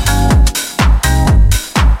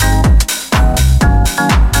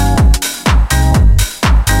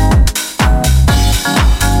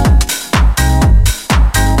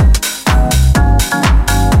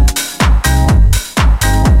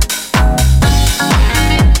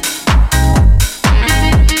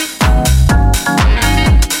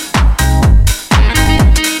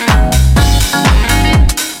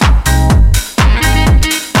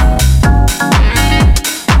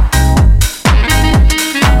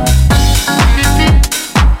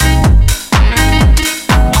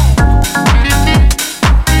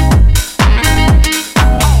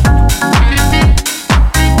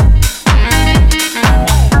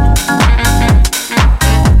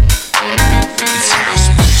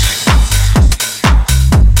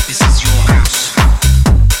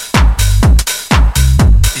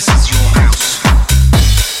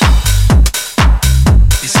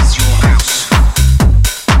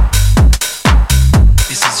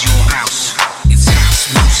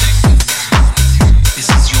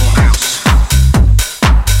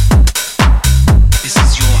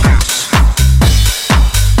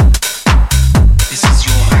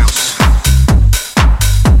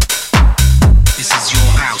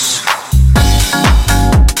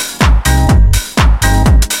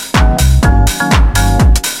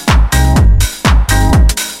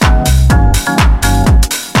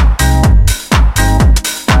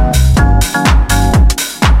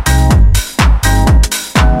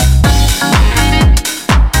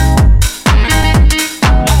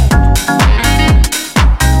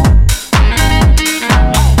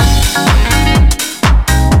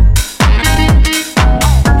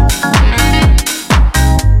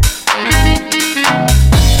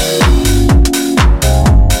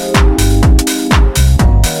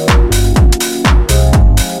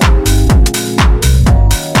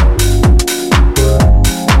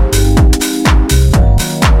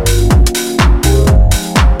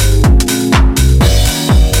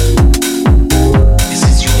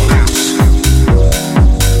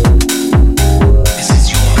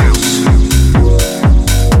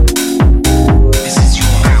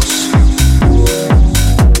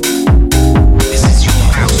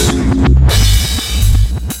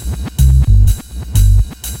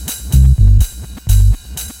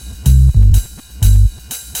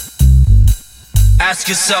 Ask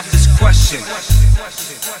yourself this question.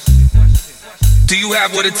 Do you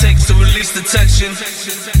have what it takes to release the tension?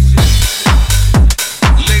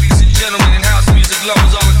 Ladies and gentlemen and house music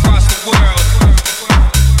lovers all across the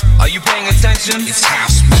world, are you paying attention? It's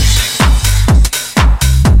house music.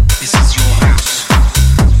 This is your house.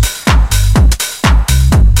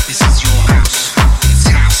 This is your house. It's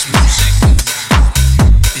house music.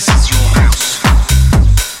 This is your house.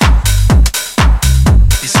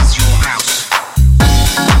 This is your house.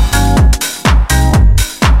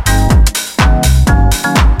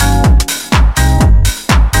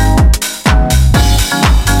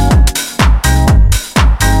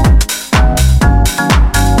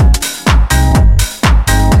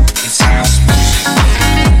 It's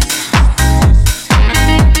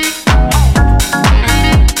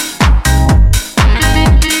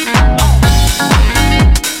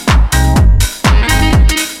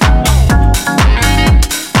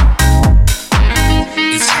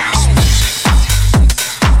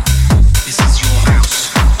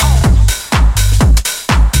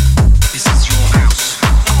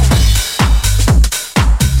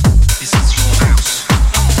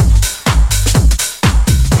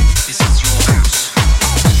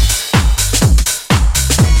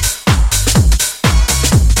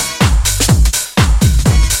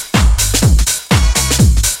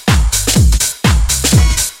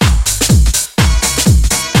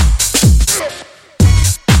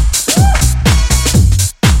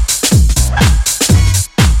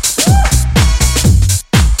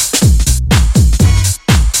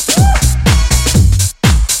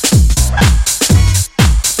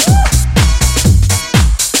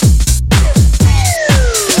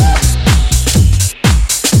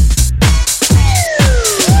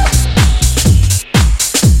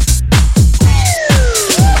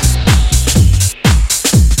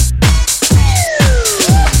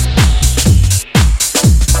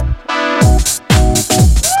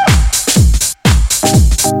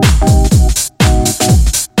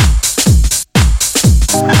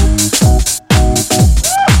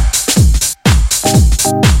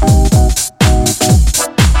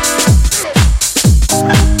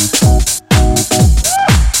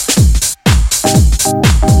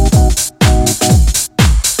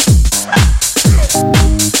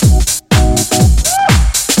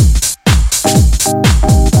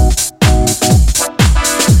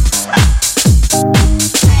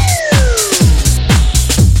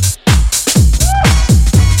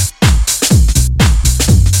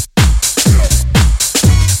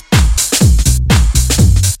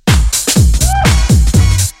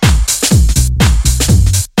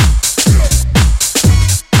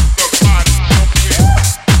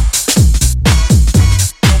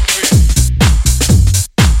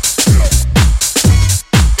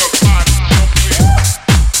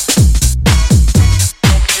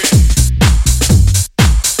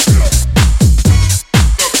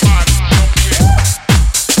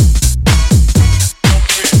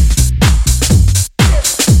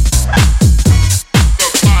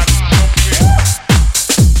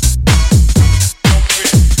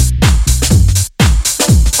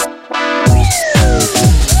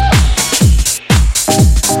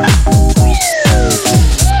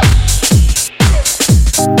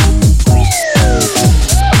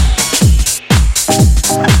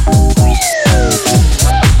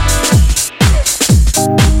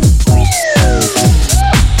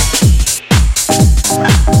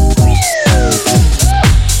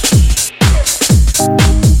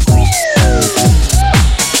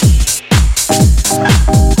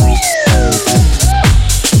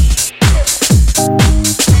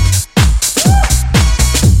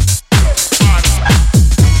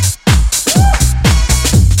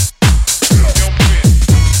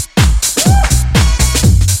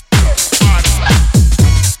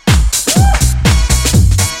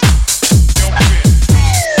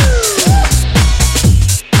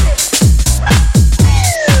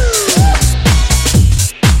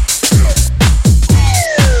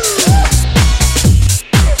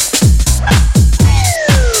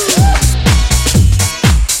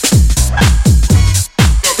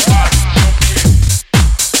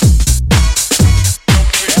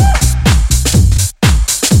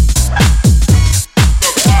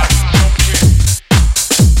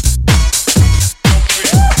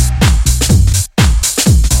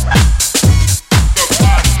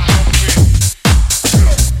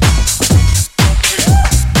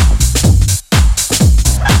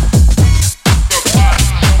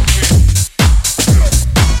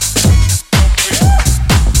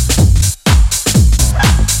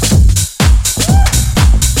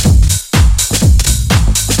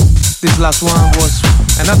last one was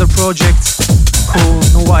another project, cool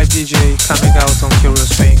new vibe DJ coming out on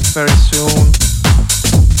Curious Thing very soon.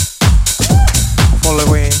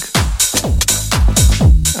 Following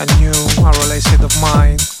a new unreleased of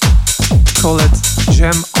mine, call it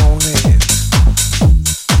Gem On It.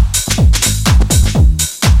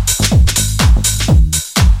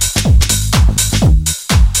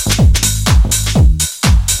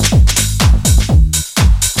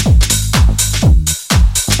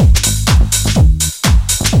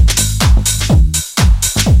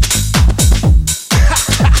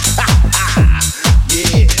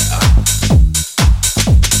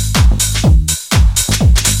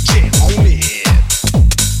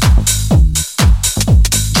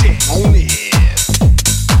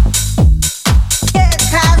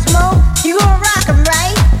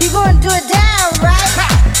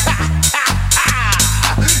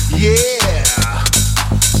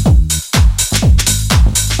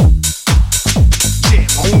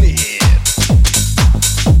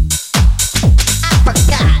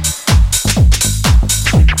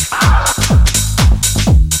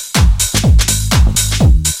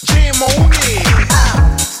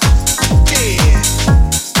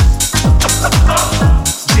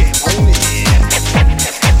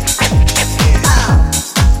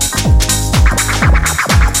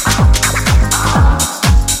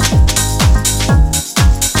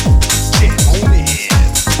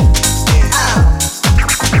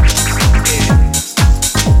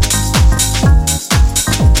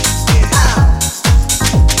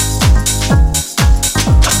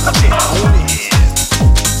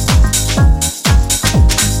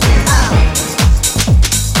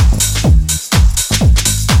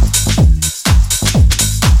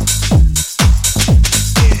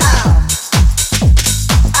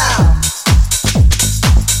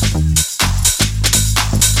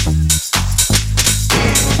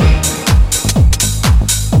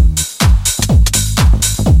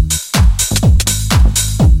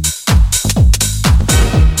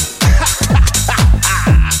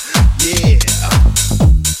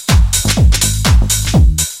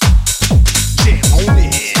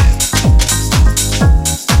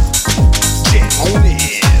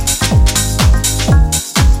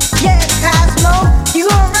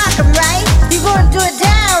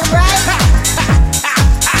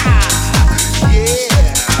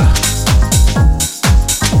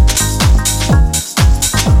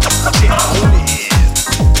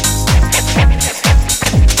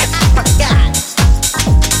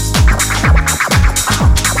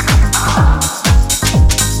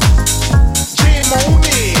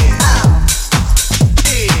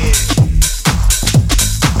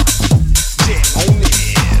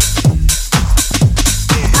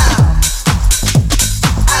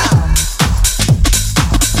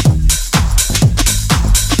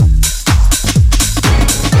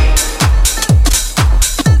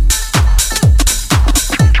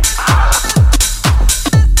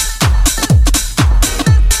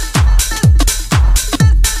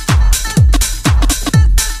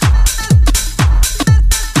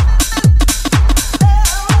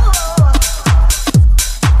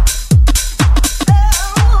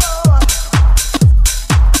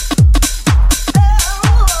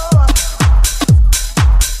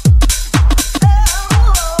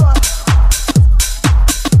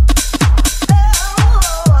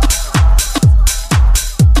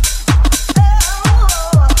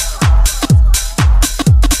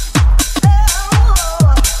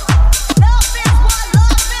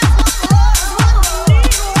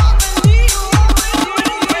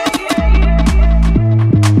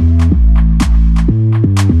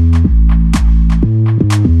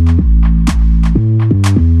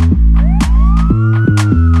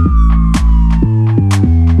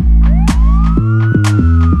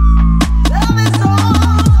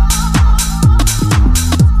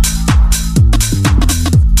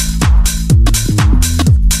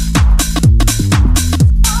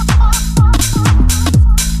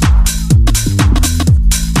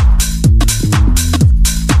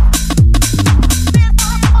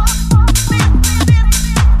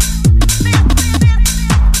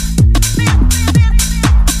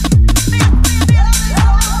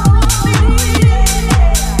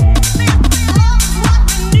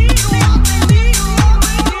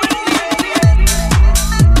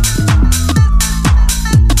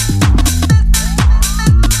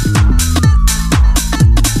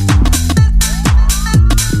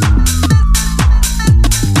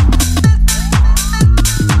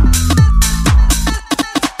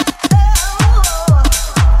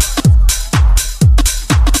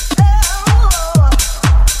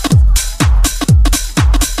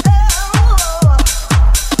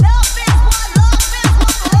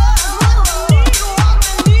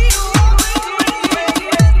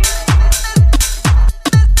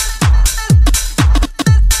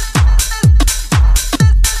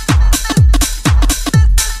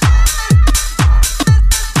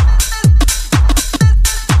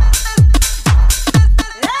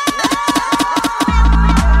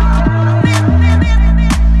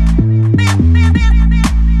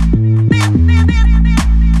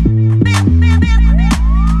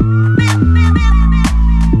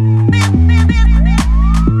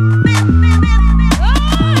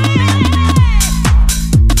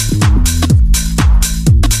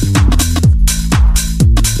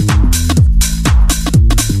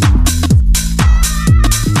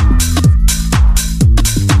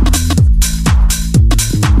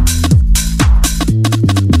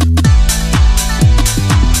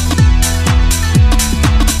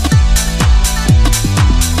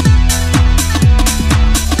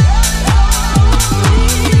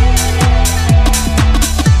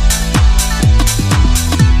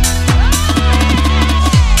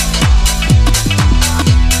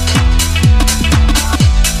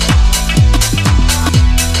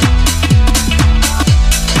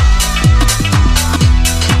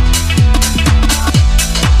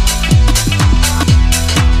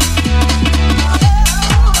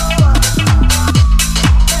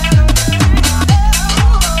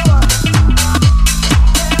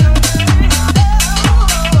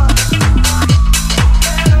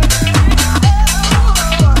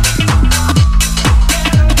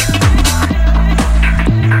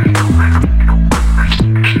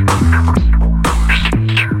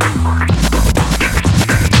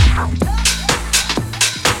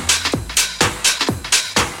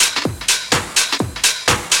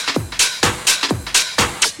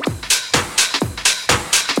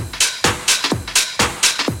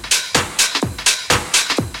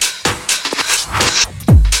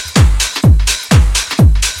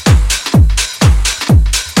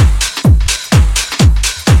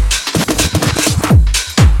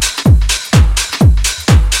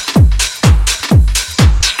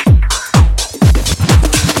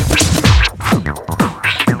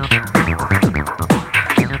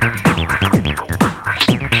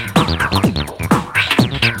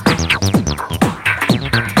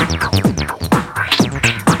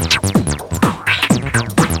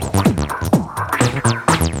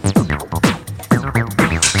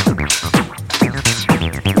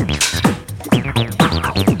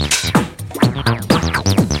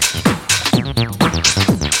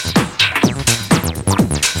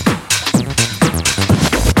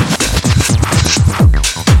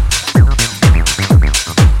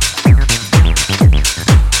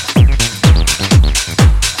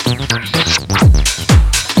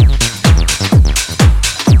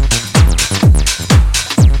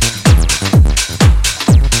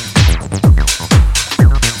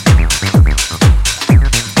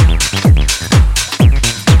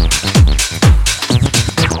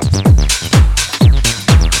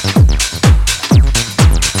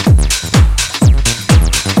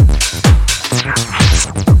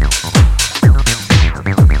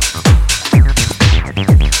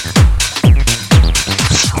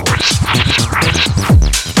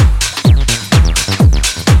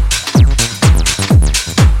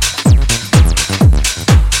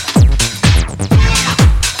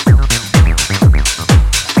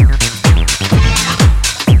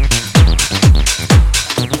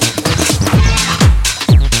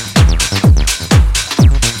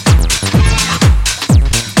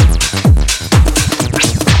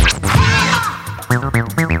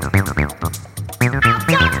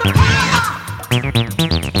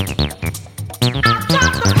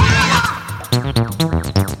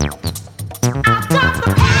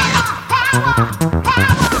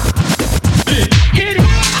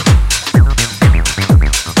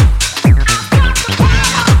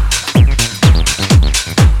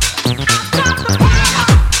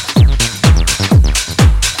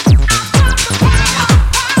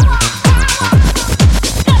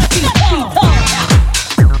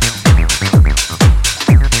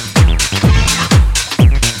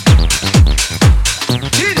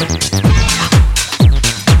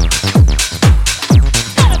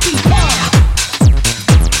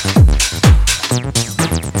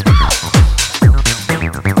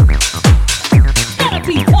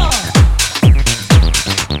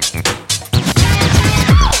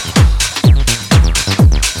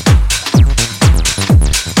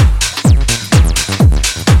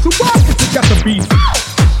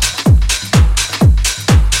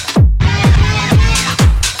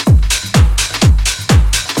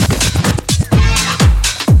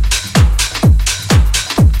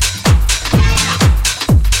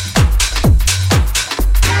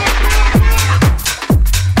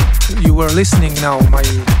 Listening now my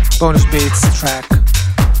bonus beats track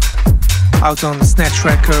out on Snatch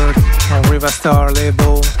Record on Riverstar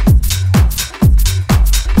label,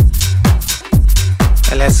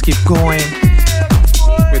 and let's keep going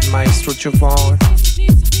with Maestro Jovon.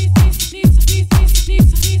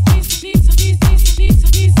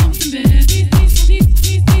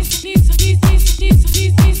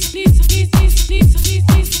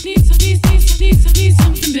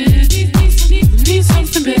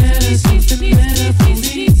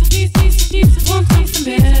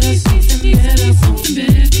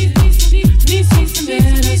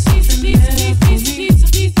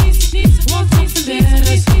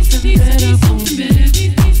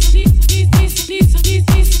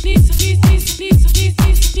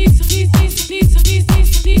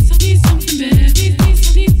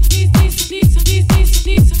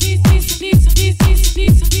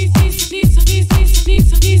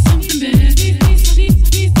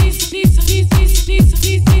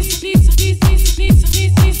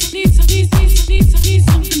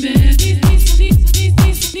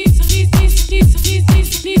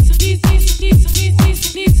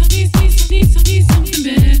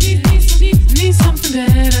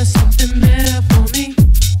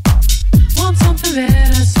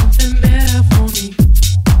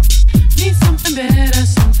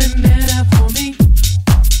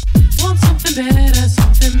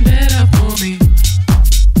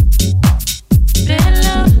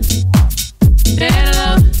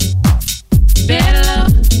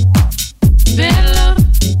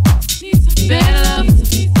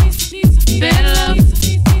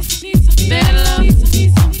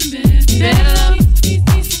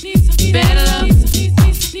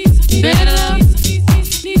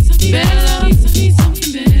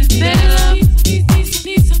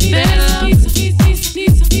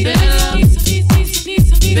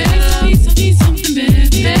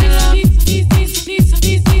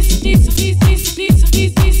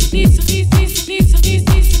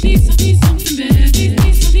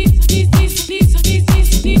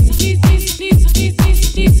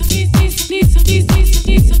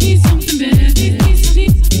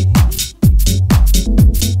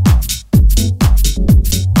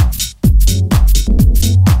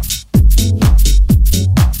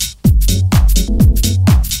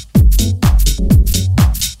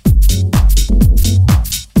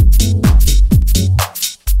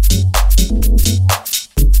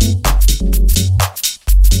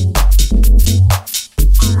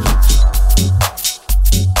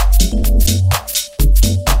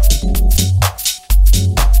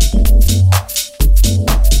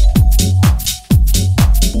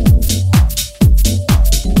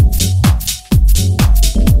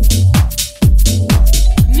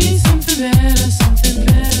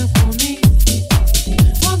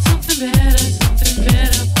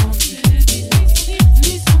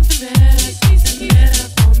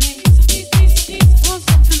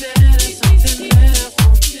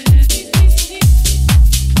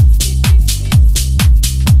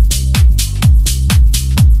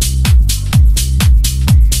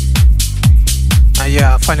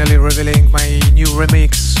 Finally revealing my new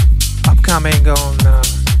remix upcoming on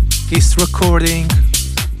East Recording,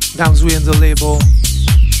 Downswind the label.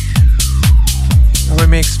 A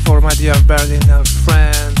remix for my dear Berliner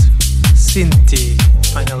friend Sinti.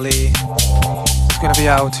 Finally, it's gonna be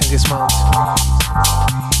out in this month.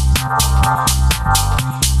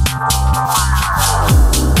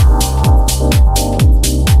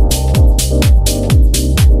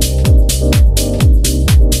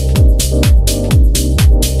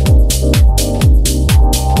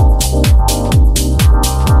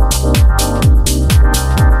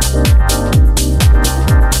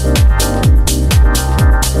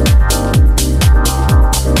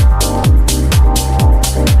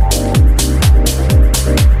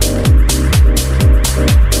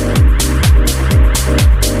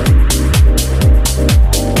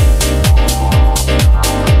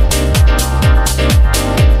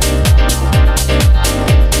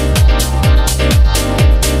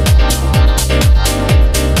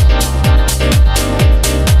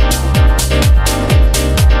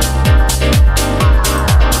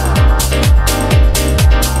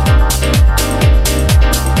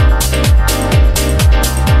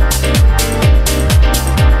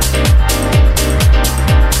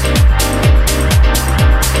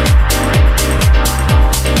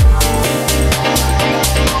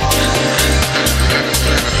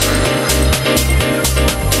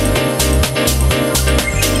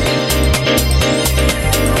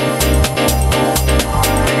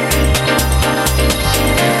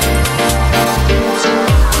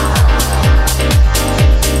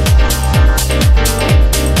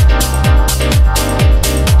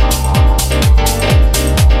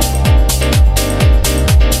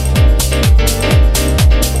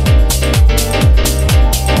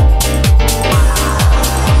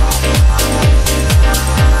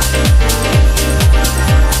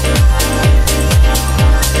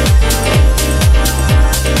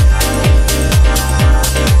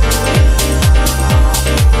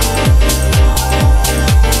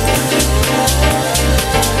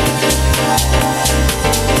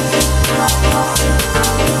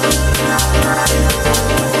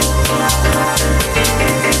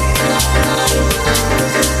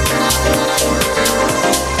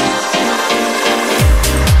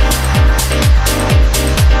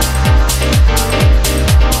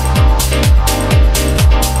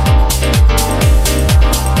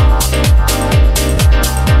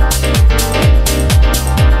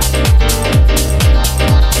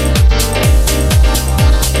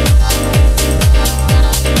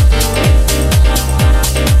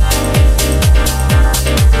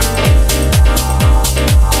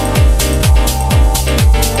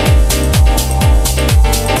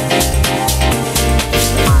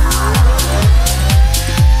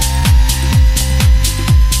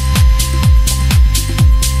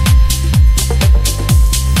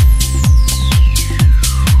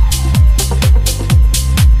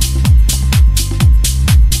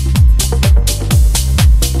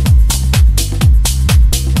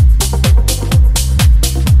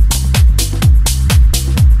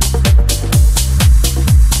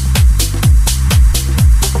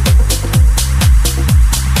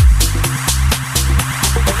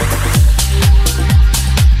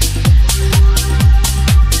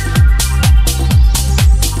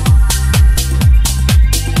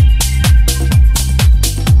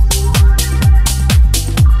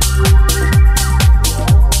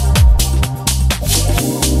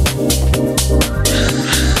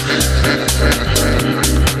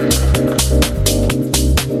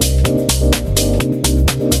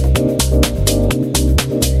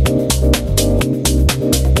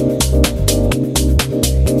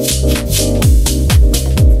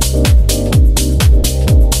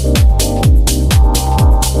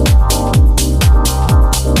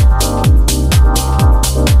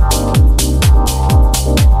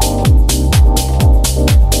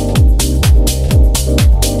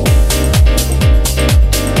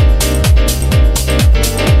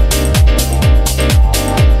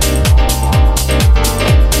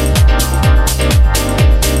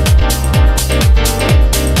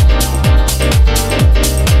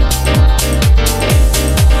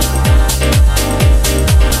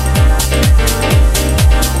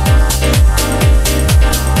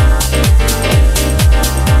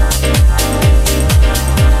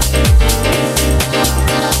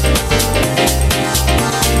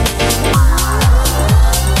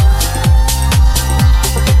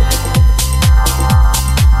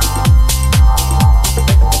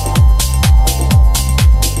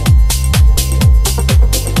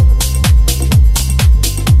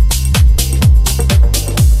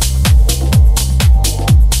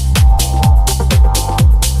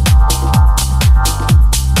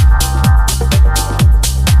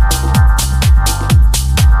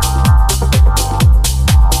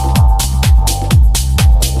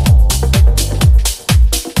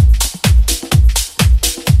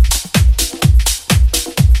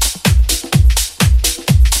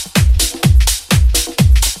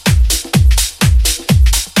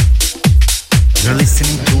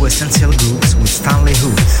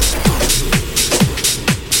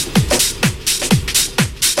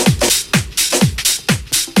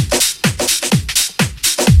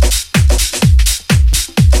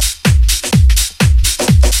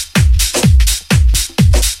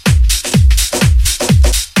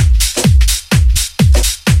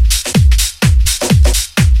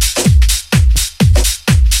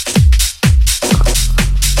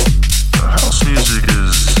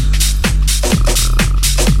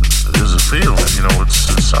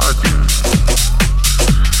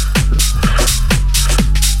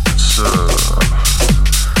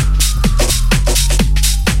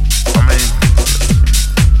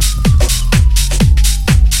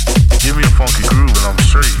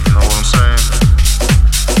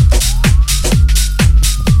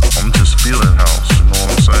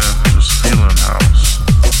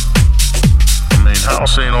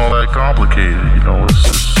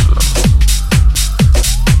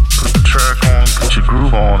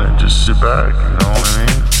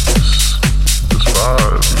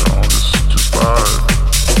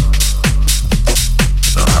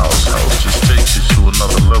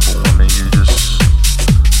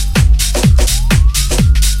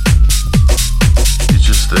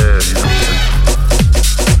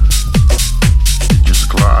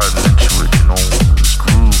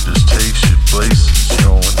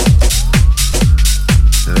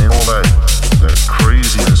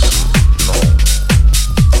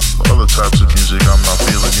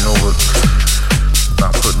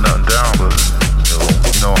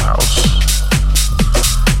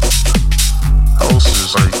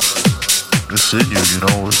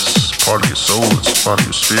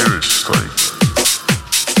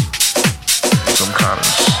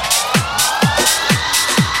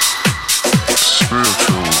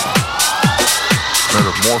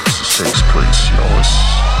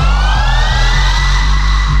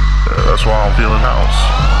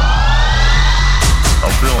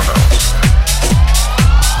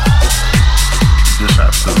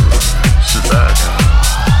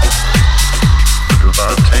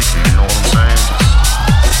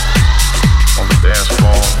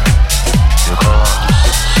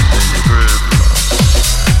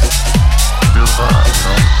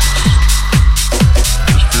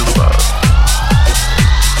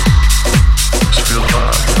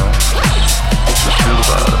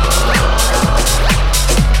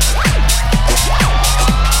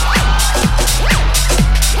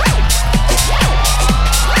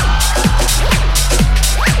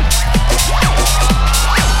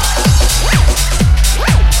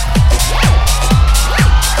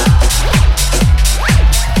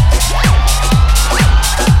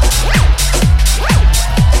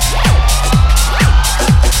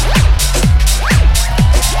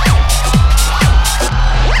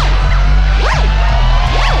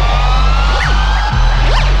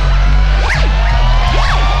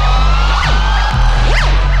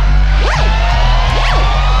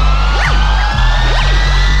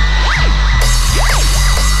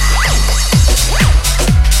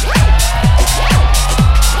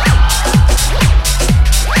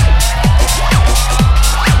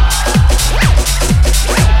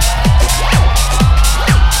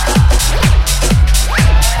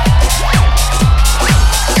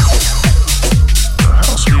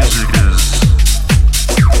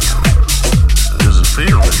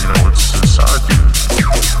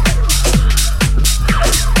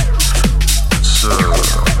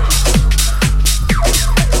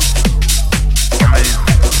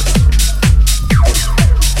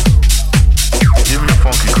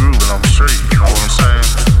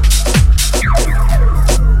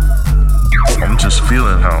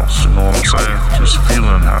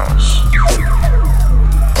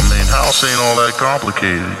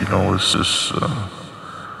 It's just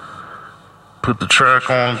put the track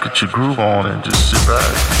on, get your groove on, and just sit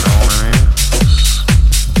back. You know what I mean?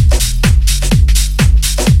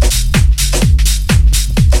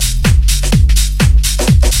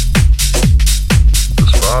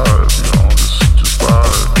 Just vibe, you know, just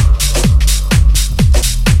vibe.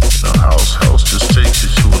 You know, house just takes you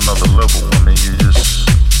to another level. I mean, you're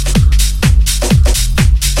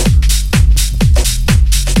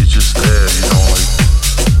just there, you know, like.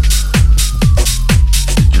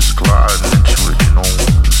 Gliding into it, you know,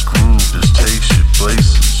 this groove just takes you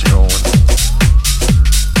places, you know,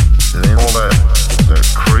 and it ain't all that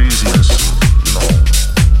craziness, you know,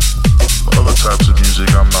 other types of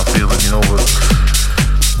music I'm not feeling, you know, but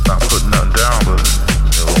not putting nothing down, but,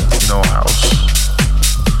 you know, house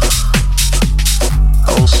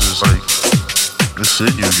is like, it's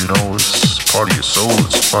in you, you know, it's part of your soul,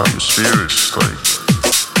 it's part of your spirit, it's like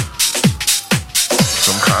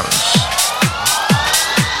some kind of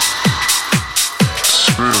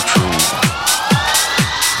spiritual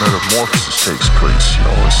metamorphosis takes place, you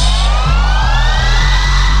know,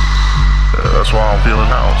 that's why I'm feeling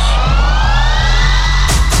house.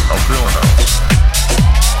 I'm feeling house.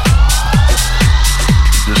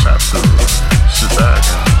 You just have to sit back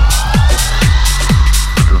and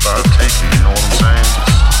let the vibe take you, you know what I'm saying?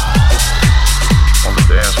 Just on the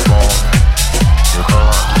dance floor, your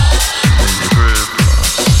car, just in your crib,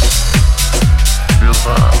 feel the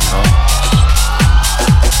vibe, you know?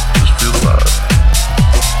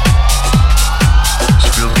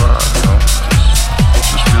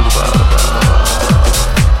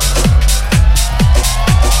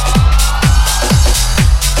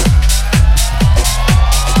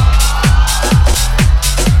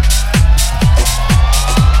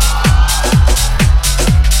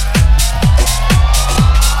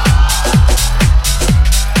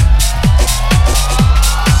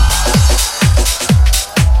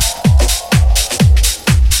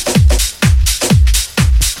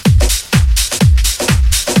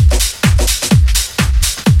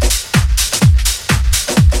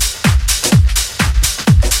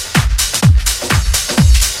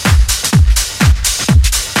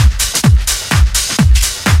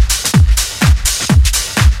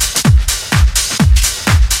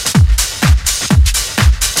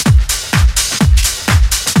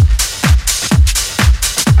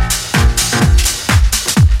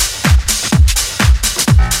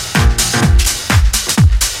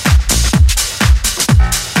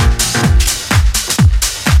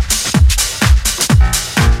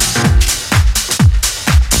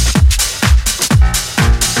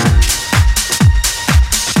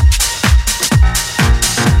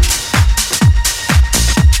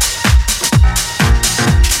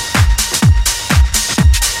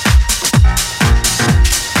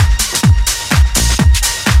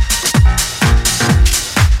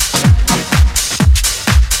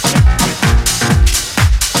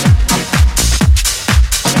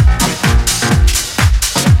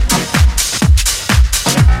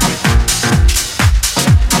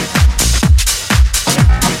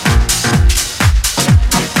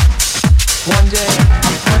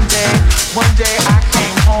 One day I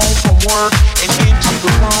came home from work and into the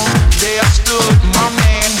room there stood my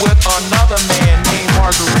man with another man named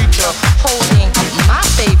Margarita holding my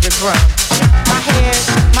favorite broom. My hair's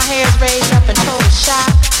raised up in total shock.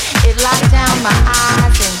 It locked down my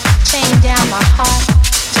eyes and chained down my heart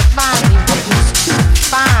to finally witness two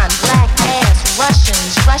fine black ass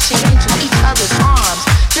Russians rushing into each other's arms,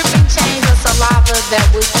 dripping chains of saliva that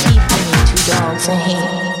would keep any two dogs in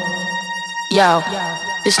hand. Yo,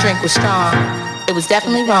 this drink was strong. It was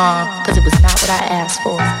definitely wrong, cause it was not what I asked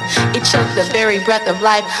for. It choked the very breath of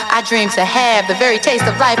life I dreamed to have, the very taste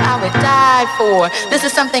of life I would die for. This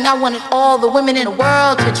is something I wanted all the women in the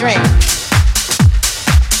world to drink.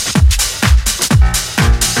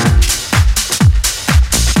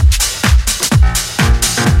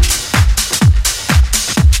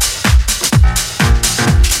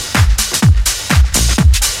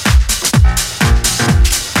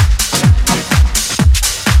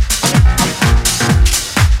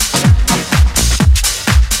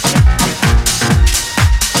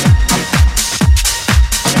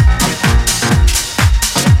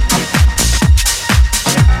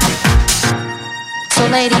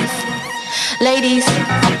 Ladies,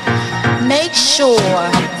 make sure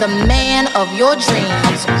the man of your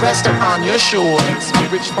dreams rests upon your shores.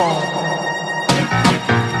 Rich Fonk.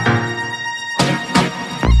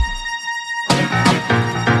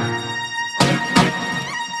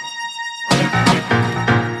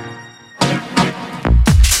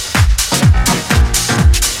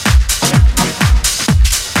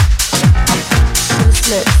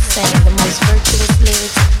 Sang the most virtuous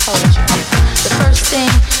lyrics of poetry. The first thing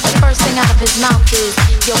out of his mouth is,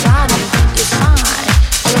 your body is fine.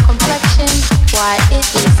 Your complexion, why, it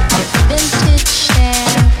is a vintage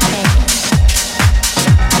champagne.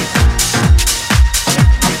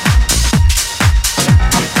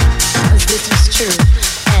 Cause this is true,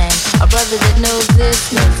 and a brother that knows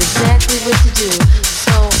this knows exactly what to do.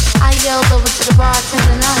 So I yelled over to the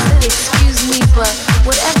bartender and I said, excuse me, but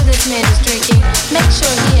whatever this man is drinking, make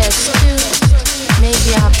sure he has stew.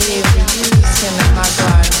 Maybe I'll be able to use him in my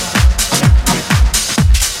garden.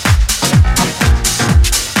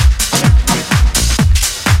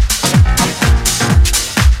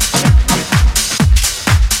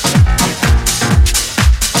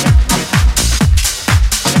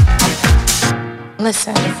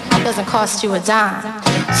 Listen, it doesn't cost you a dime.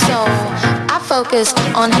 So I focused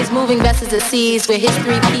on his moving vessels at seas where his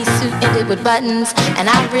three-piece suit ended with buttons, and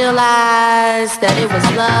I realized that it was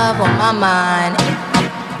love on my mind.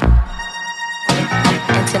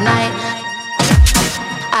 And tonight,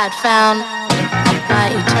 I'd found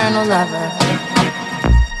my eternal lover.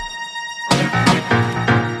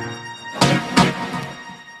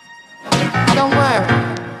 Don't worry,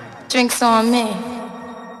 drinks on me.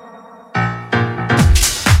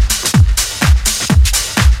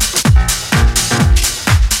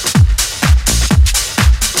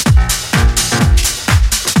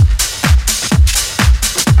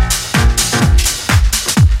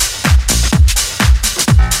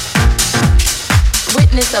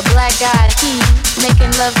 A black-eyed he, making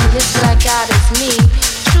love to this black-eyed me,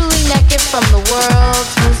 truly naked from the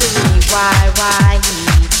world's misery. Why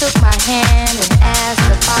he took my hand and asked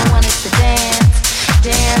if I wanted to dance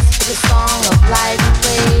to the song of life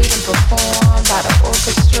played and performed by the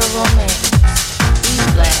orchestra romance. He's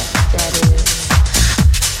black, that is.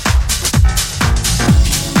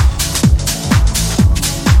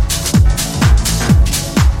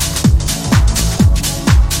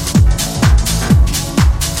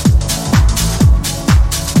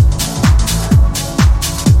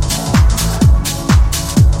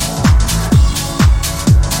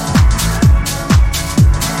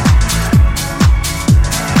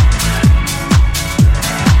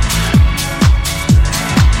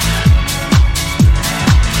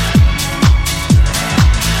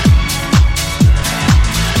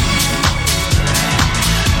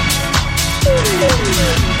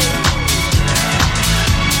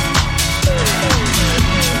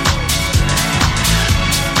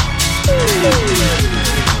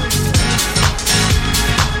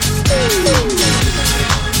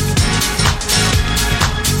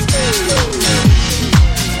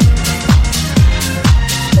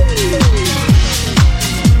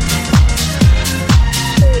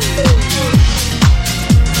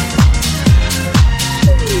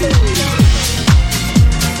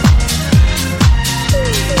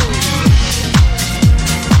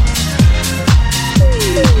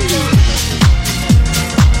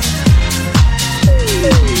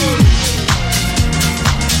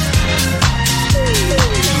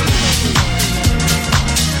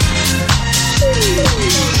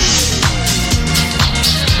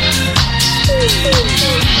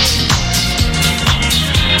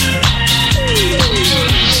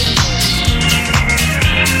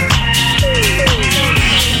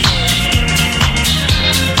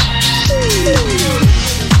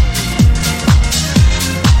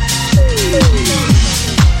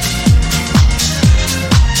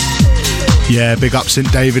 Yeah, big up St.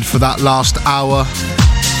 David for that last hour.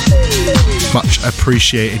 Much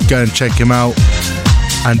appreciated. Go and check him out.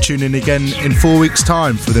 And tune in again in 4 weeks'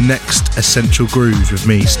 time for the next Essential Grooves with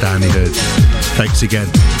me, Stanley Hood. Thanks again.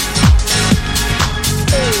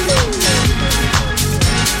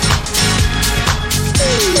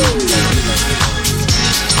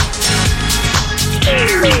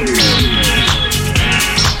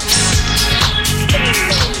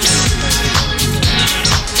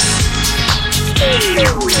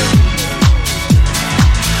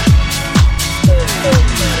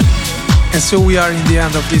 And so we are in the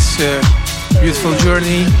end of this beautiful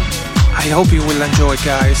journey. I hope you will enjoy,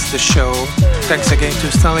 guys, the show. Thanks again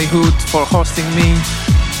to Stanley Hood for hosting me.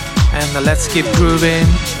 And let's keep grooving.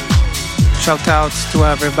 Shout out to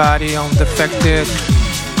everybody on Defected.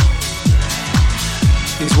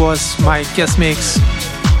 This was my guest mix.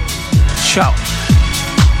 Ciao.